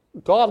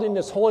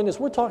godliness, holiness.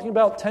 We're talking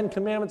about 10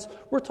 Commandments.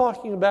 We're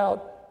talking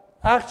about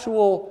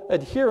actual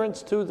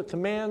adherence to the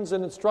commands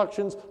and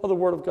instructions of the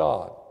Word of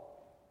God.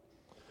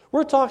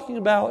 We're talking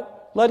about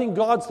letting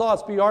God's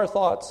thoughts be our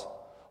thoughts,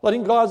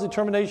 letting God's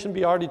determination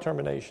be our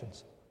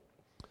determinations.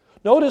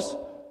 Notice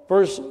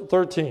verse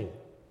 13.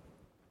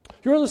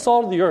 You're the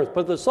salt of the earth,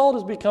 but if the salt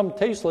has become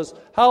tasteless,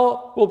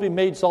 how will it be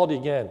made salty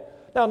again?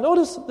 Now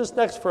notice this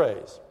next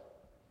phrase,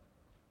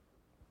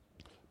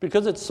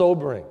 because it's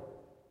sobering.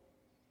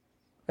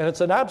 And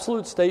it's an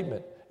absolute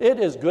statement. It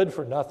is good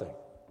for nothing.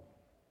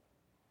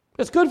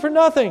 It's good for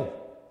nothing.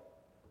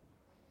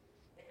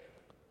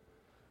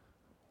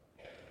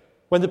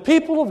 When the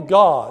people of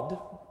God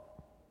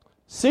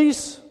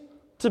cease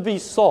to be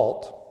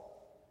salt,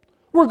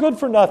 we're good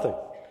for nothing.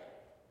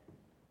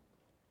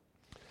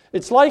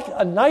 It's like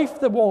a knife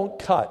that won't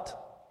cut,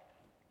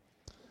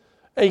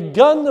 a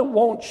gun that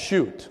won't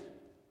shoot.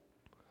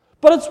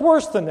 But it's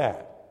worse than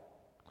that.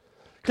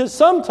 Because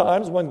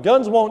sometimes when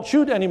guns won't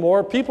shoot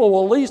anymore, people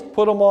will at least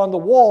put them on the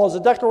wall as a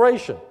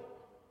decoration.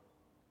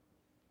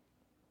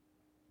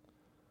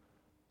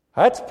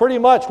 That's pretty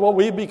much what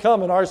we've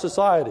become in our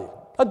society,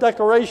 a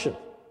decoration.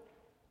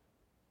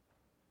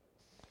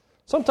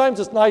 Sometimes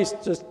it's nice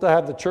just to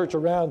have the church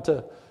around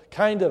to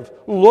kind of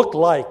look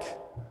like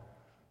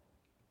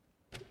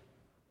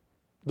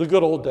the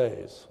good old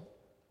days.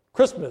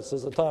 Christmas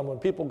is a time when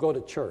people go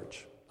to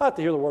church, not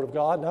to hear the Word of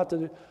God,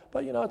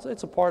 but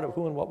it's a part of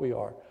who and what we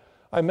are.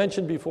 I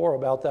mentioned before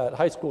about that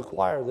high school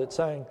choir that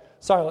sang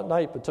Silent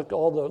Night but took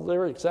all the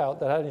lyrics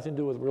out that had anything to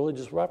do with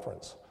religious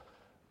reference.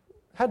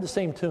 Had the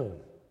same tune,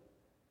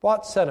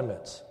 brought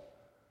sentiments.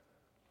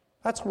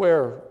 That's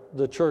where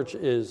the church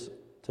is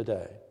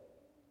today.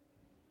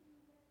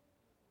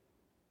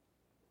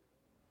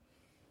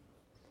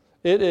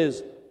 It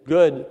is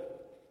good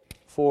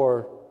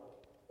for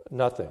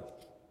nothing.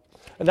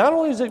 And not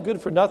only is it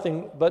good for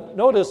nothing, but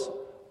notice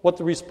what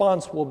the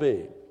response will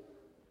be.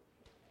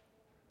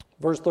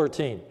 Verse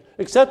 13,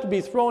 except to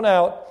be thrown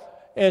out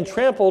and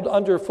trampled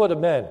underfoot of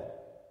men.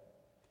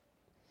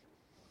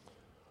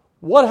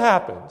 What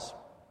happens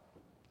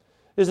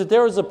is that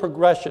there is a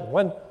progression.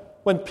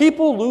 When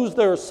people lose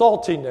their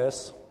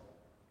saltiness,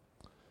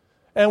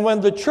 and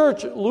when the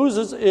church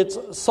loses its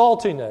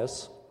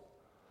saltiness,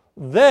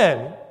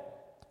 then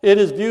it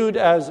is viewed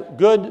as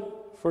good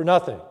for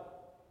nothing.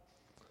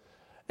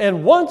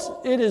 And once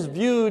it is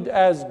viewed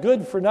as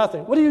good for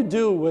nothing, what do you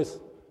do with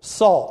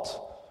salt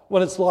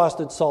when it's lost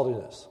its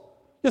saltiness?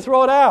 You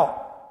throw it out.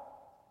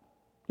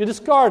 You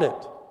discard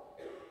it.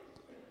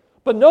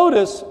 But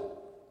notice,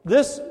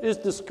 this is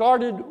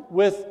discarded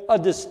with a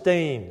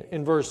disdain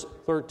in verse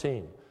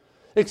 13.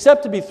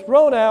 Except to be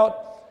thrown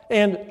out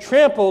and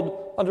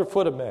trampled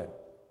underfoot of men.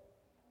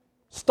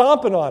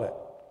 Stomping on it,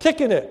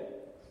 kicking it,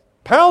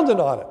 pounding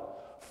on it,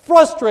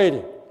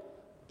 frustrating,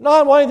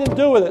 not wanting to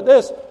do with it.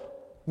 This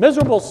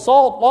miserable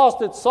salt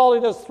lost its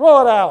saltiness,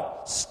 throw it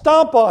out,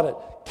 stomp on it,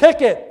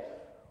 kick it.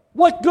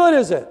 What good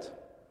is it?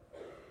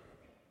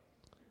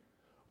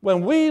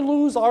 When we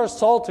lose our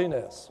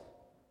saltiness,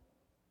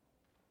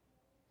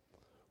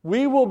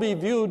 we will be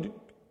viewed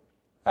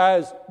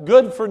as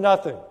good for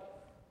nothing.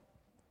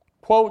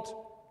 Quote,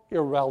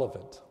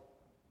 irrelevant.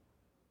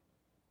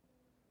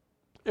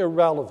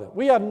 Irrelevant.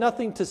 We have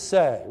nothing to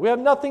say. We have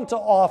nothing to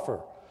offer.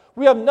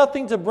 We have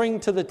nothing to bring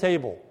to the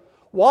table.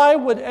 Why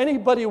would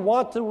anybody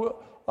want to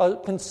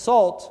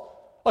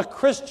consult a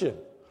Christian?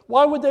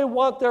 Why would they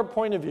want their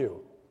point of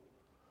view?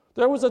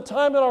 There was a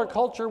time in our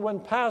culture when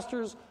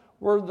pastors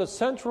were the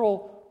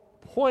central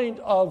point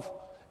of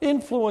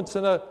influence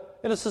in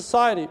a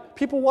society.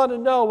 People wanted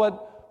to know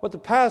what the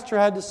pastor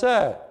had to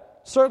say.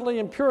 Certainly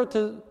in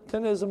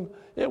Puritanism,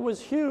 it was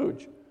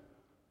huge.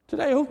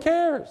 Today, who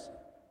cares?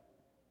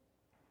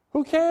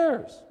 Who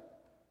cares?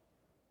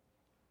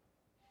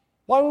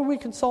 Why would we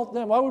consult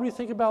them? Why would we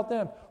think about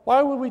them?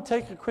 Why would we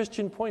take a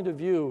Christian point of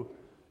view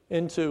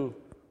into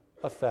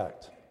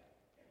effect?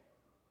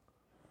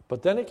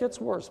 But then it gets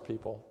worse,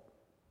 people.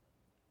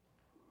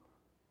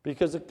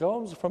 Because it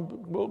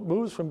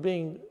moves from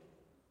being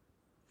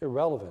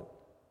irrelevant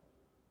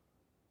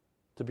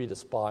to be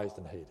despised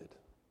and hated.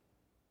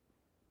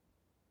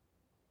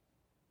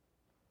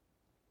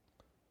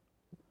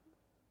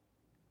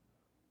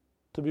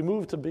 To be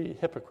moved to be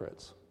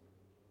hypocrites.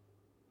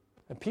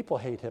 And people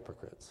hate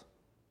hypocrites.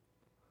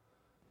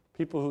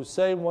 People who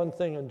say one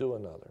thing and do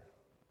another.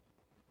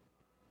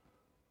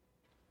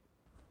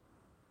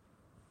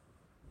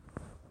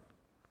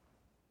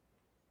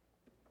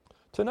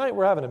 Tonight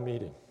we're having a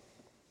meeting.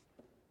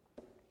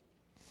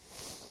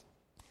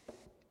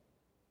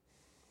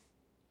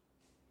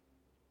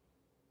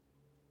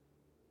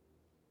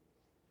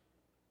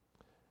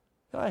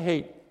 And I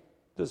hate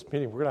this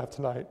meeting we're going to have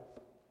tonight.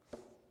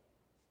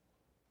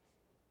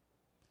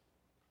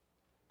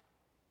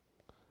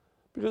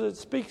 Because it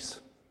speaks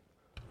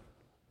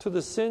to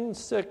the sin,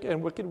 sick,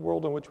 and wicked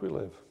world in which we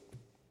live.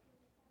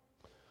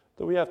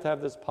 That we have to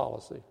have this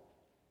policy.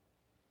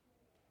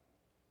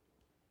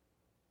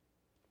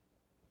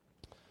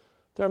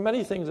 There are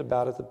many things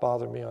about it that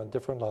bother me on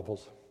different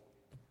levels.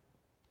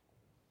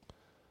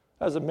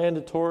 As a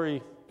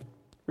mandatory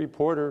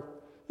reporter,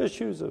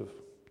 issues of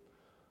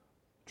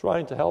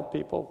trying to help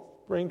people,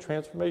 bring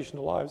transformation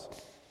to lives,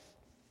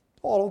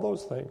 all of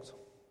those things.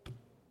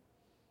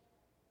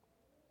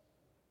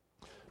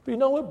 But you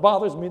know what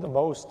bothers me the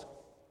most?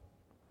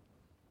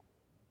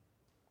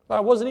 I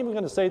wasn't even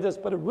going to say this,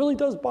 but it really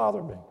does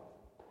bother me.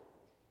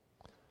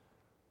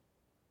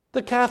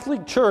 The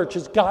Catholic Church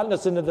has gotten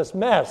us into this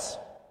mess.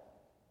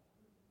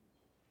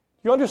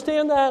 You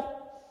understand that?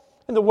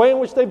 In the way in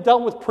which they've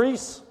dealt with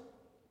priests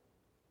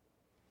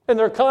and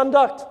their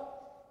conduct?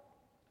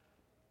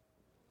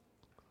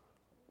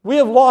 We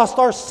have lost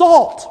our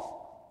salt.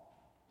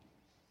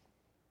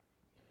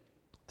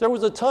 There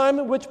was a time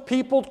in which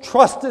people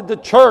trusted the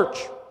church.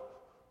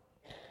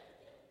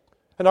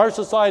 And our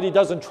society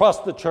doesn't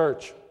trust the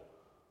church.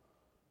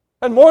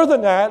 And more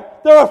than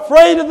that, they're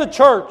afraid of the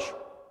church.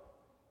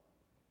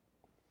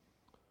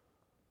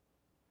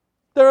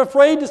 They're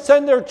afraid to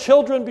send their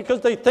children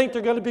because they think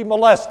they're going to be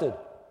molested.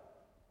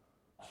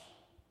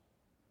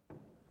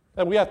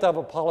 And we have to have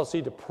a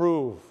policy to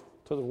prove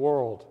to the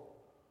world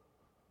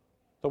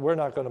that we're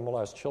not going to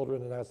molest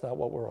children, and that's not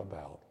what we're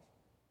about.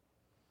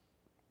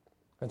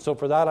 And so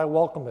for that, I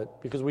welcome it,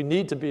 because we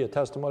need to be a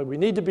testimony. We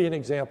need to be an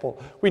example.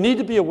 We need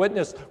to be a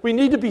witness. We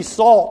need to be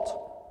salt.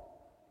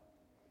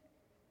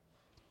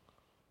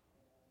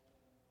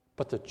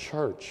 But the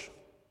church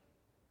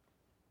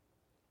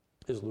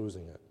is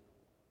losing it.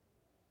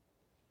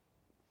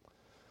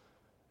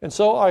 And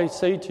so I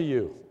say to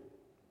you,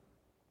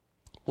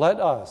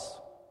 let us,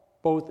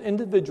 both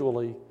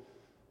individually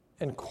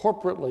and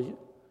corporately,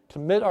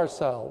 commit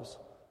ourselves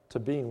to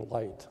being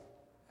light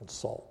and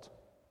salt.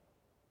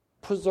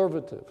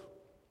 Preservative.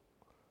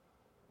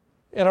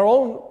 In our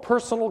own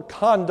personal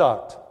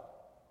conduct,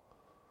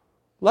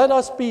 let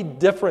us be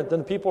different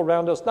than people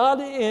around us, not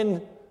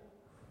in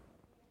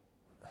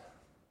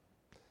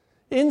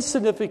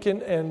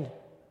insignificant and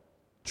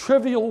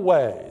trivial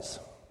ways,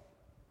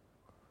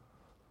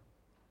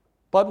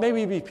 but may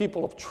we be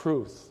people of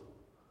truth.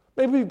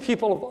 May we be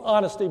people of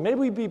honesty. May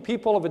we be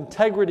people of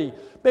integrity.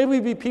 May we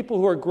be people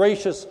who are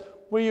gracious,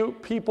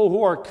 people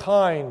who are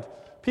kind,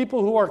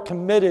 people who are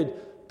committed,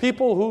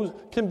 people who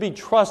can be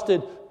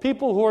trusted,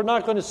 people who are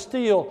not going to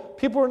steal,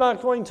 people who are not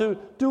going to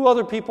do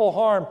other people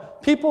harm,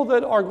 people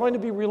that are going to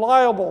be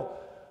reliable.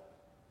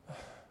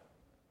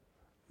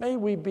 May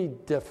we be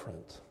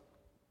different.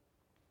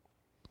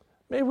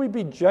 May we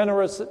be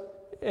generous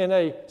in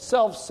a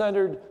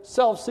self-centered,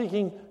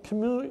 self-seeking,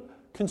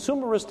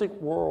 consumeristic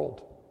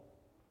world.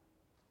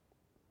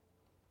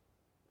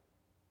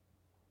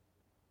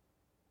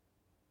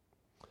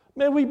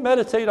 May we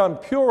meditate on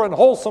pure and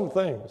wholesome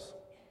things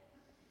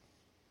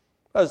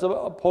as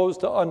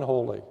opposed to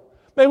unholy.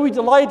 May we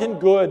delight in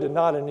good and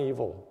not in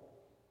evil.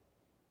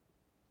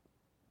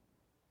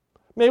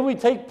 May we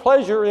take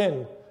pleasure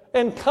in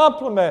and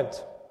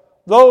compliment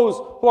those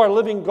who are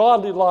living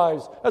godly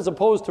lives as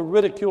opposed to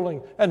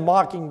ridiculing and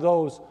mocking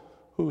those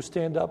who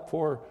stand up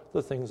for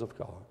the things of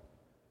God.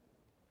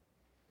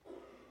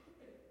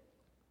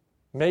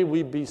 May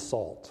we be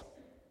salt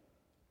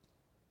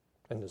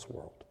in this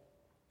world.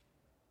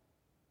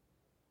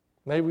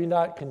 May we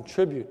not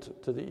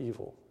contribute to the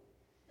evil.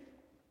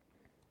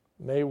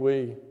 May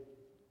we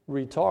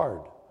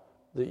retard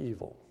the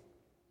evil.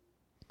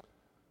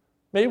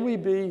 May we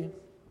be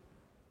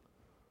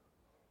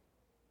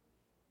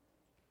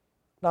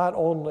not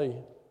only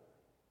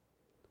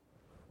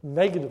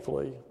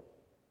negatively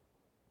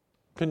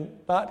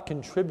not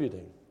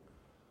contributing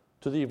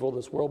to the evil of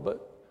this world,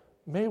 but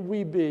may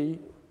we be,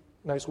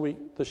 next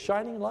week, the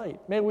shining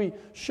light. May we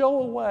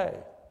show a way.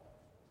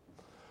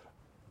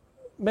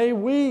 May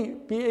we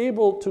be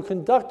able to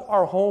conduct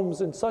our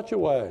homes in such a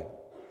way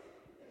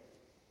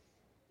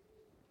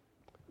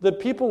that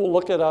people will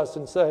look at us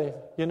and say,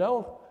 you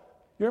know,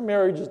 your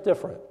marriage is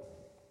different.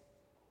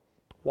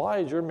 Why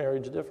is your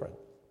marriage different?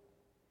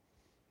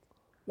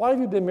 Why have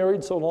you been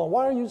married so long?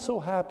 Why are you so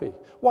happy?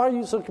 Why are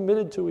you so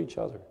committed to each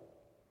other?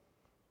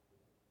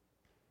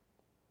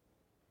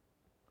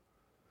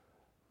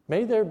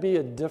 May there be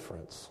a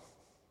difference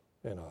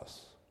in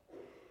us.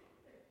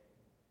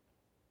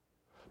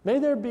 May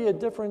there be a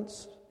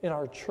difference in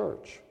our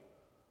church.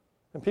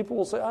 And people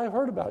will say, I've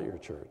heard about your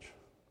church.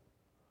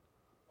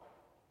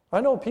 I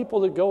know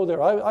people that go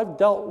there. I've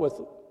dealt with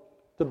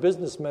the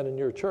businessmen in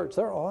your church.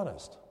 They're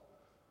honest.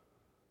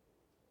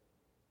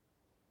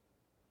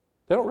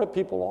 They don't rip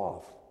people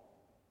off.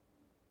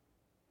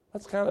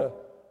 That's the kind of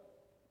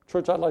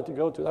church I'd like to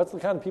go to. That's the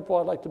kind of people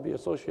I'd like to be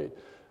associated.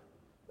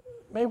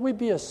 May we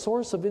be a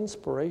source of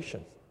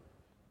inspiration.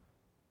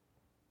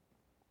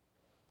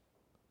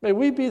 May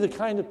we be the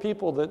kind of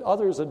people that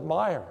others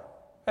admire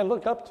and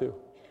look up to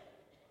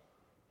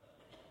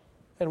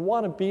and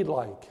want to be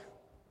like.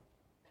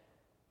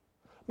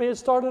 May it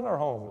start in our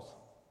homes.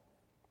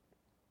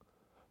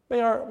 May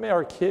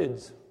our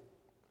kids,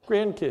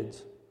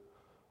 grandkids,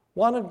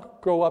 want to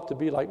grow up to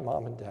be like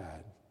mom and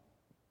dad.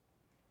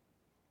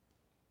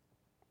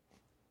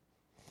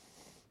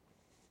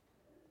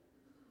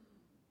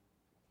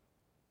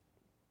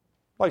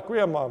 Like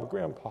grandma and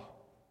grandpa.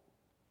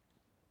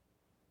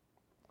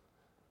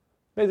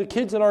 May the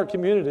kids in our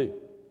community,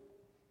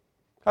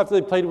 after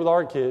they played with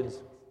our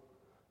kids,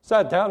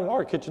 sat down at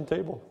our kitchen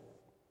table,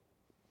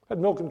 had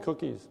milk and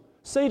cookies,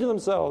 say to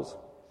themselves,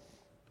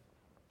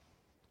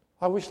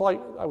 I wish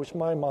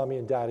my mommy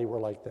and daddy were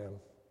like them.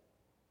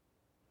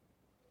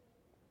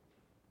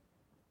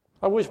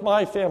 I wish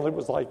my family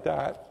was like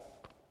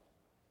that.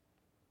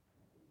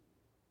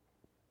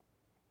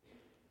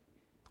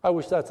 I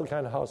wish that's the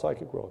kind of house I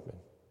could grow up in.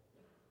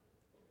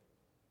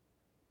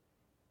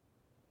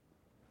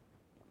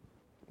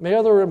 May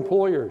other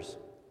employers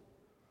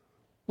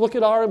look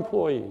at our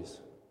employees,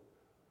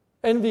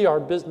 envy our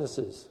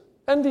businesses,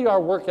 envy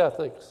our work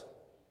ethics,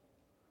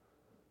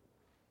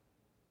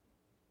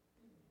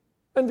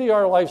 envy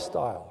our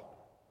lifestyle,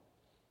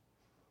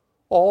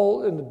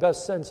 all in the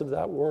best sense of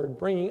that word,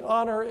 bringing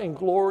honor and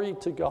glory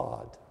to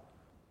God.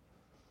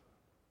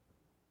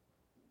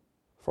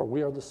 For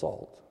we are the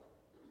salt.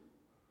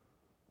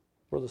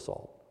 We're the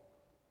salt.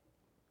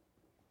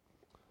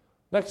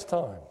 Next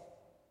time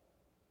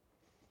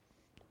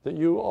that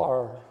you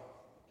are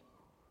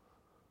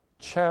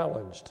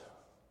challenged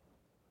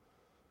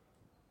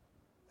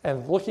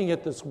and looking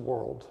at this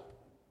world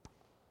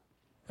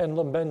and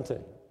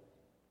lamenting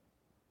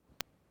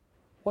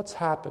what's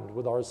happened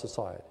with our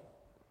society,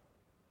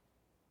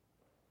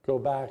 go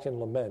back and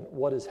lament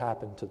what has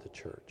happened to the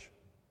church.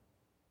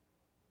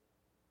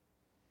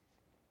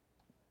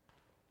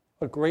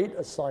 A great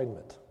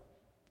assignment.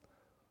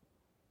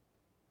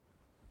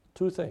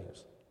 Two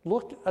things.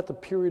 Look at the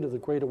period of the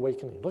Great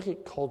Awakening. Look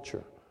at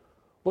culture.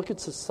 Look at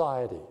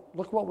society.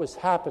 Look what was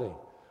happening,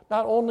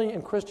 not only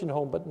in Christian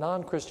home, but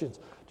non-Christians.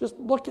 Just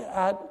look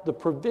at the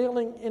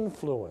prevailing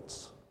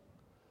influence.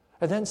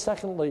 And then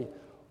secondly,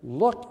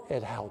 look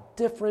at how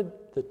different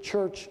the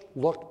church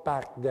looked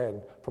back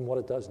then from what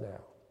it does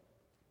now.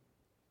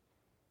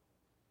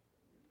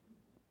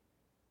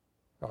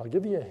 I'll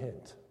give you a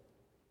hint.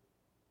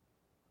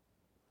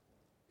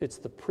 It's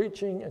the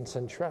preaching and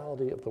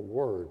centrality of the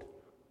word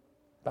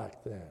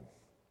back then,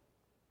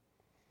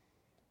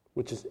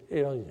 which is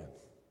alien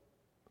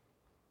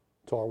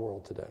to our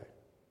world today.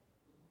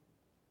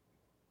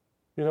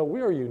 You know,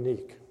 we are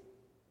unique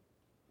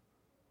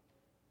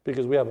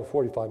because we have a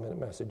 45-minute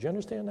message. Do you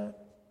understand that?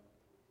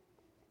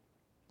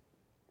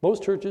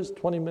 Most churches,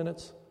 20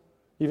 minutes.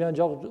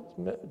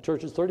 Evangelical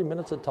churches, 30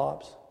 minutes at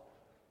tops.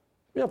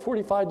 We have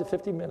 45 to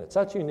 50 minutes.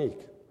 That's unique.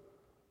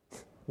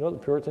 You know, the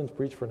Puritans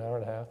preached for an hour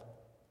and a half.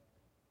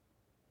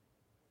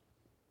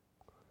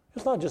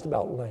 It's not just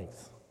about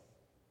length.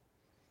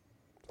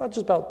 It's not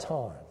just about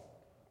time.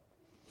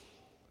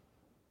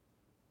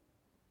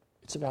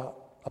 It's about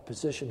a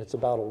position. It's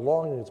about a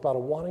longing. It's about a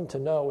wanting to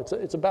know.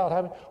 It's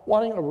about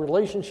wanting a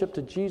relationship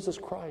to Jesus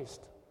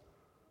Christ.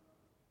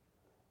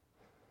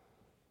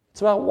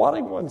 It's about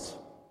wanting one's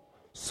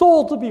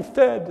soul to be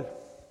fed.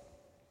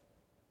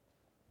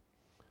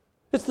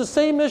 It's the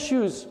same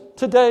issues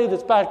today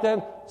that's back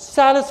then.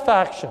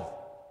 Satisfaction,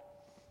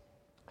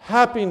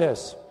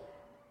 happiness,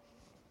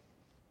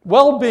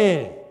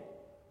 well-being.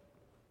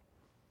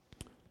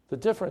 The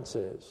difference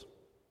is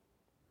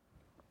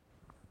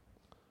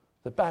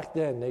that back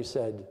then they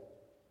said,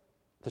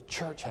 the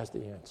church has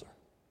the answer.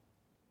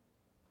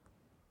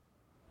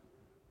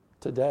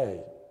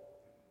 Today,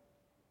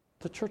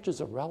 the church is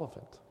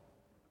irrelevant.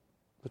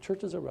 The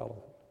church is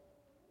irrelevant.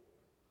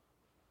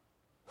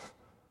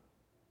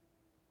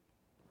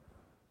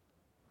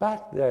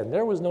 Back then,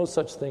 there was no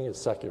such thing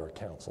as secular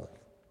counseling.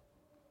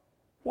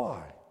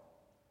 Why?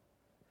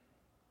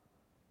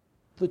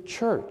 The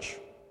church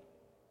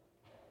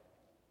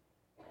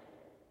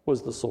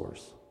was the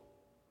source.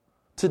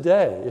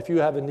 Today, if you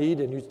have a need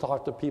and you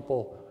talk to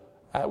people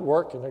at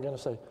work and they're going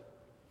to say,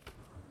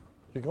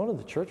 you're going to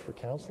the church for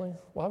counseling?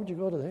 Why would you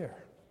go to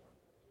there?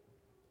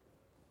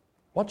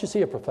 Why don't you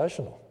see a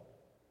professional?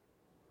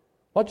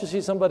 Why don't you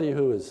see somebody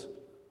who is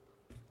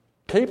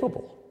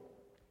capable?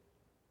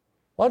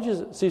 Why don't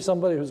you see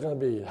somebody who's going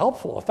to be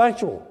helpful,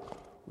 effectual?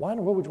 Why in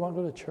the world would you want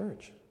to go to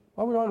church?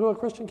 Why would you want to go to a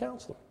Christian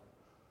counselor?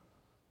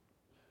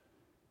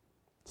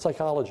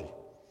 Psychology,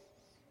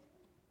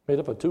 made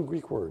up of two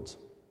Greek words.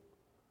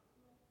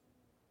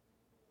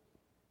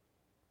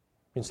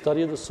 In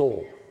study of the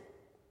soul.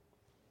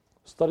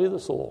 Study of the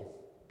soul.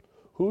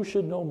 Who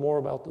should know more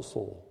about the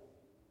soul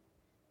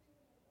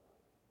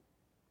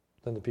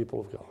than the people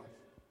of God?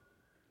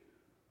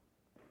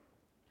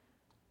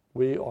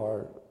 We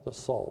are the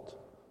salt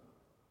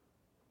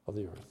of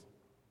the earth.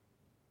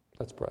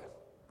 Let's pray.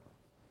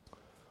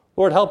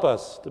 Lord, help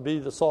us to be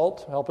the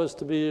salt. Help us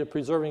to be a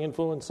preserving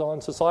influence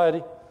on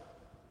society.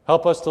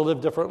 Help us to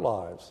live different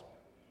lives.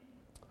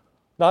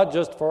 Not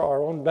just for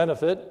our own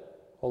benefit,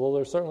 although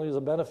there certainly is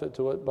a benefit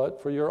to it,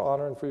 but for your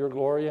honor and for your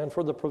glory and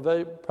for the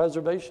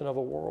preservation of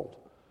a world.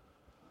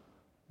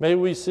 May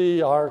we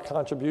see our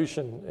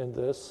contribution in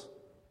this,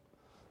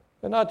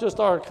 and not just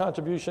our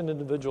contribution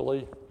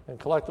individually and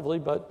collectively,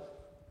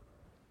 but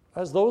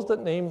as those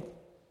that name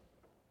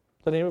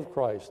the name of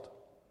Christ.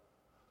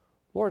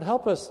 Lord,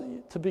 help us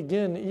to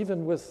begin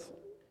even with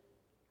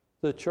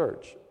the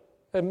church.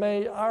 And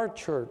may our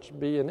church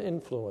be an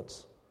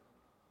influence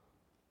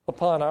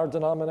upon our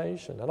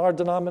denomination, and our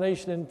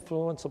denomination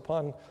influence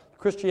upon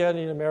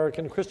Christianity in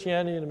America, and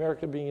Christianity in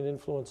America being an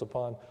influence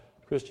upon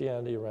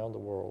Christianity around the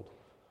world.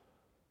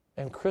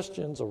 And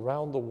Christians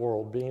around the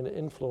world being an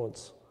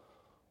influence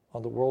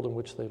on the world in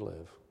which they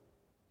live.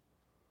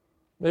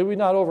 May we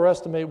not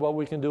overestimate what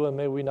we can do, and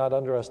may we not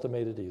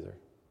underestimate it either.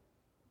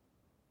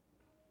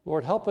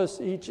 Lord, help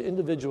us each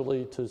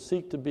individually to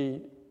seek to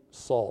be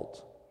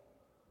salt.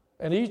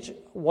 And each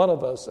one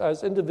of us,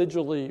 as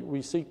individually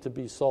we seek to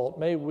be salt,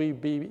 may we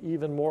be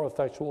even more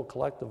effectual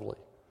collectively.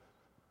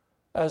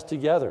 As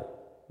together,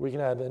 we can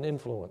have an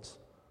influence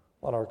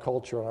on our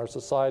culture, on our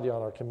society,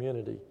 on our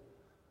community,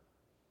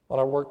 on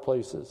our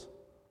workplaces,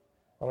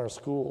 on our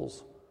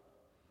schools,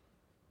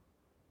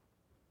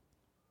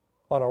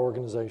 on our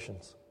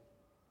organizations.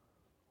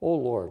 Oh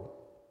Lord,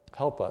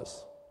 help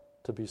us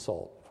to be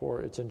salt.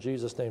 For it's in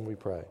Jesus' name we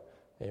pray.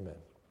 Amen.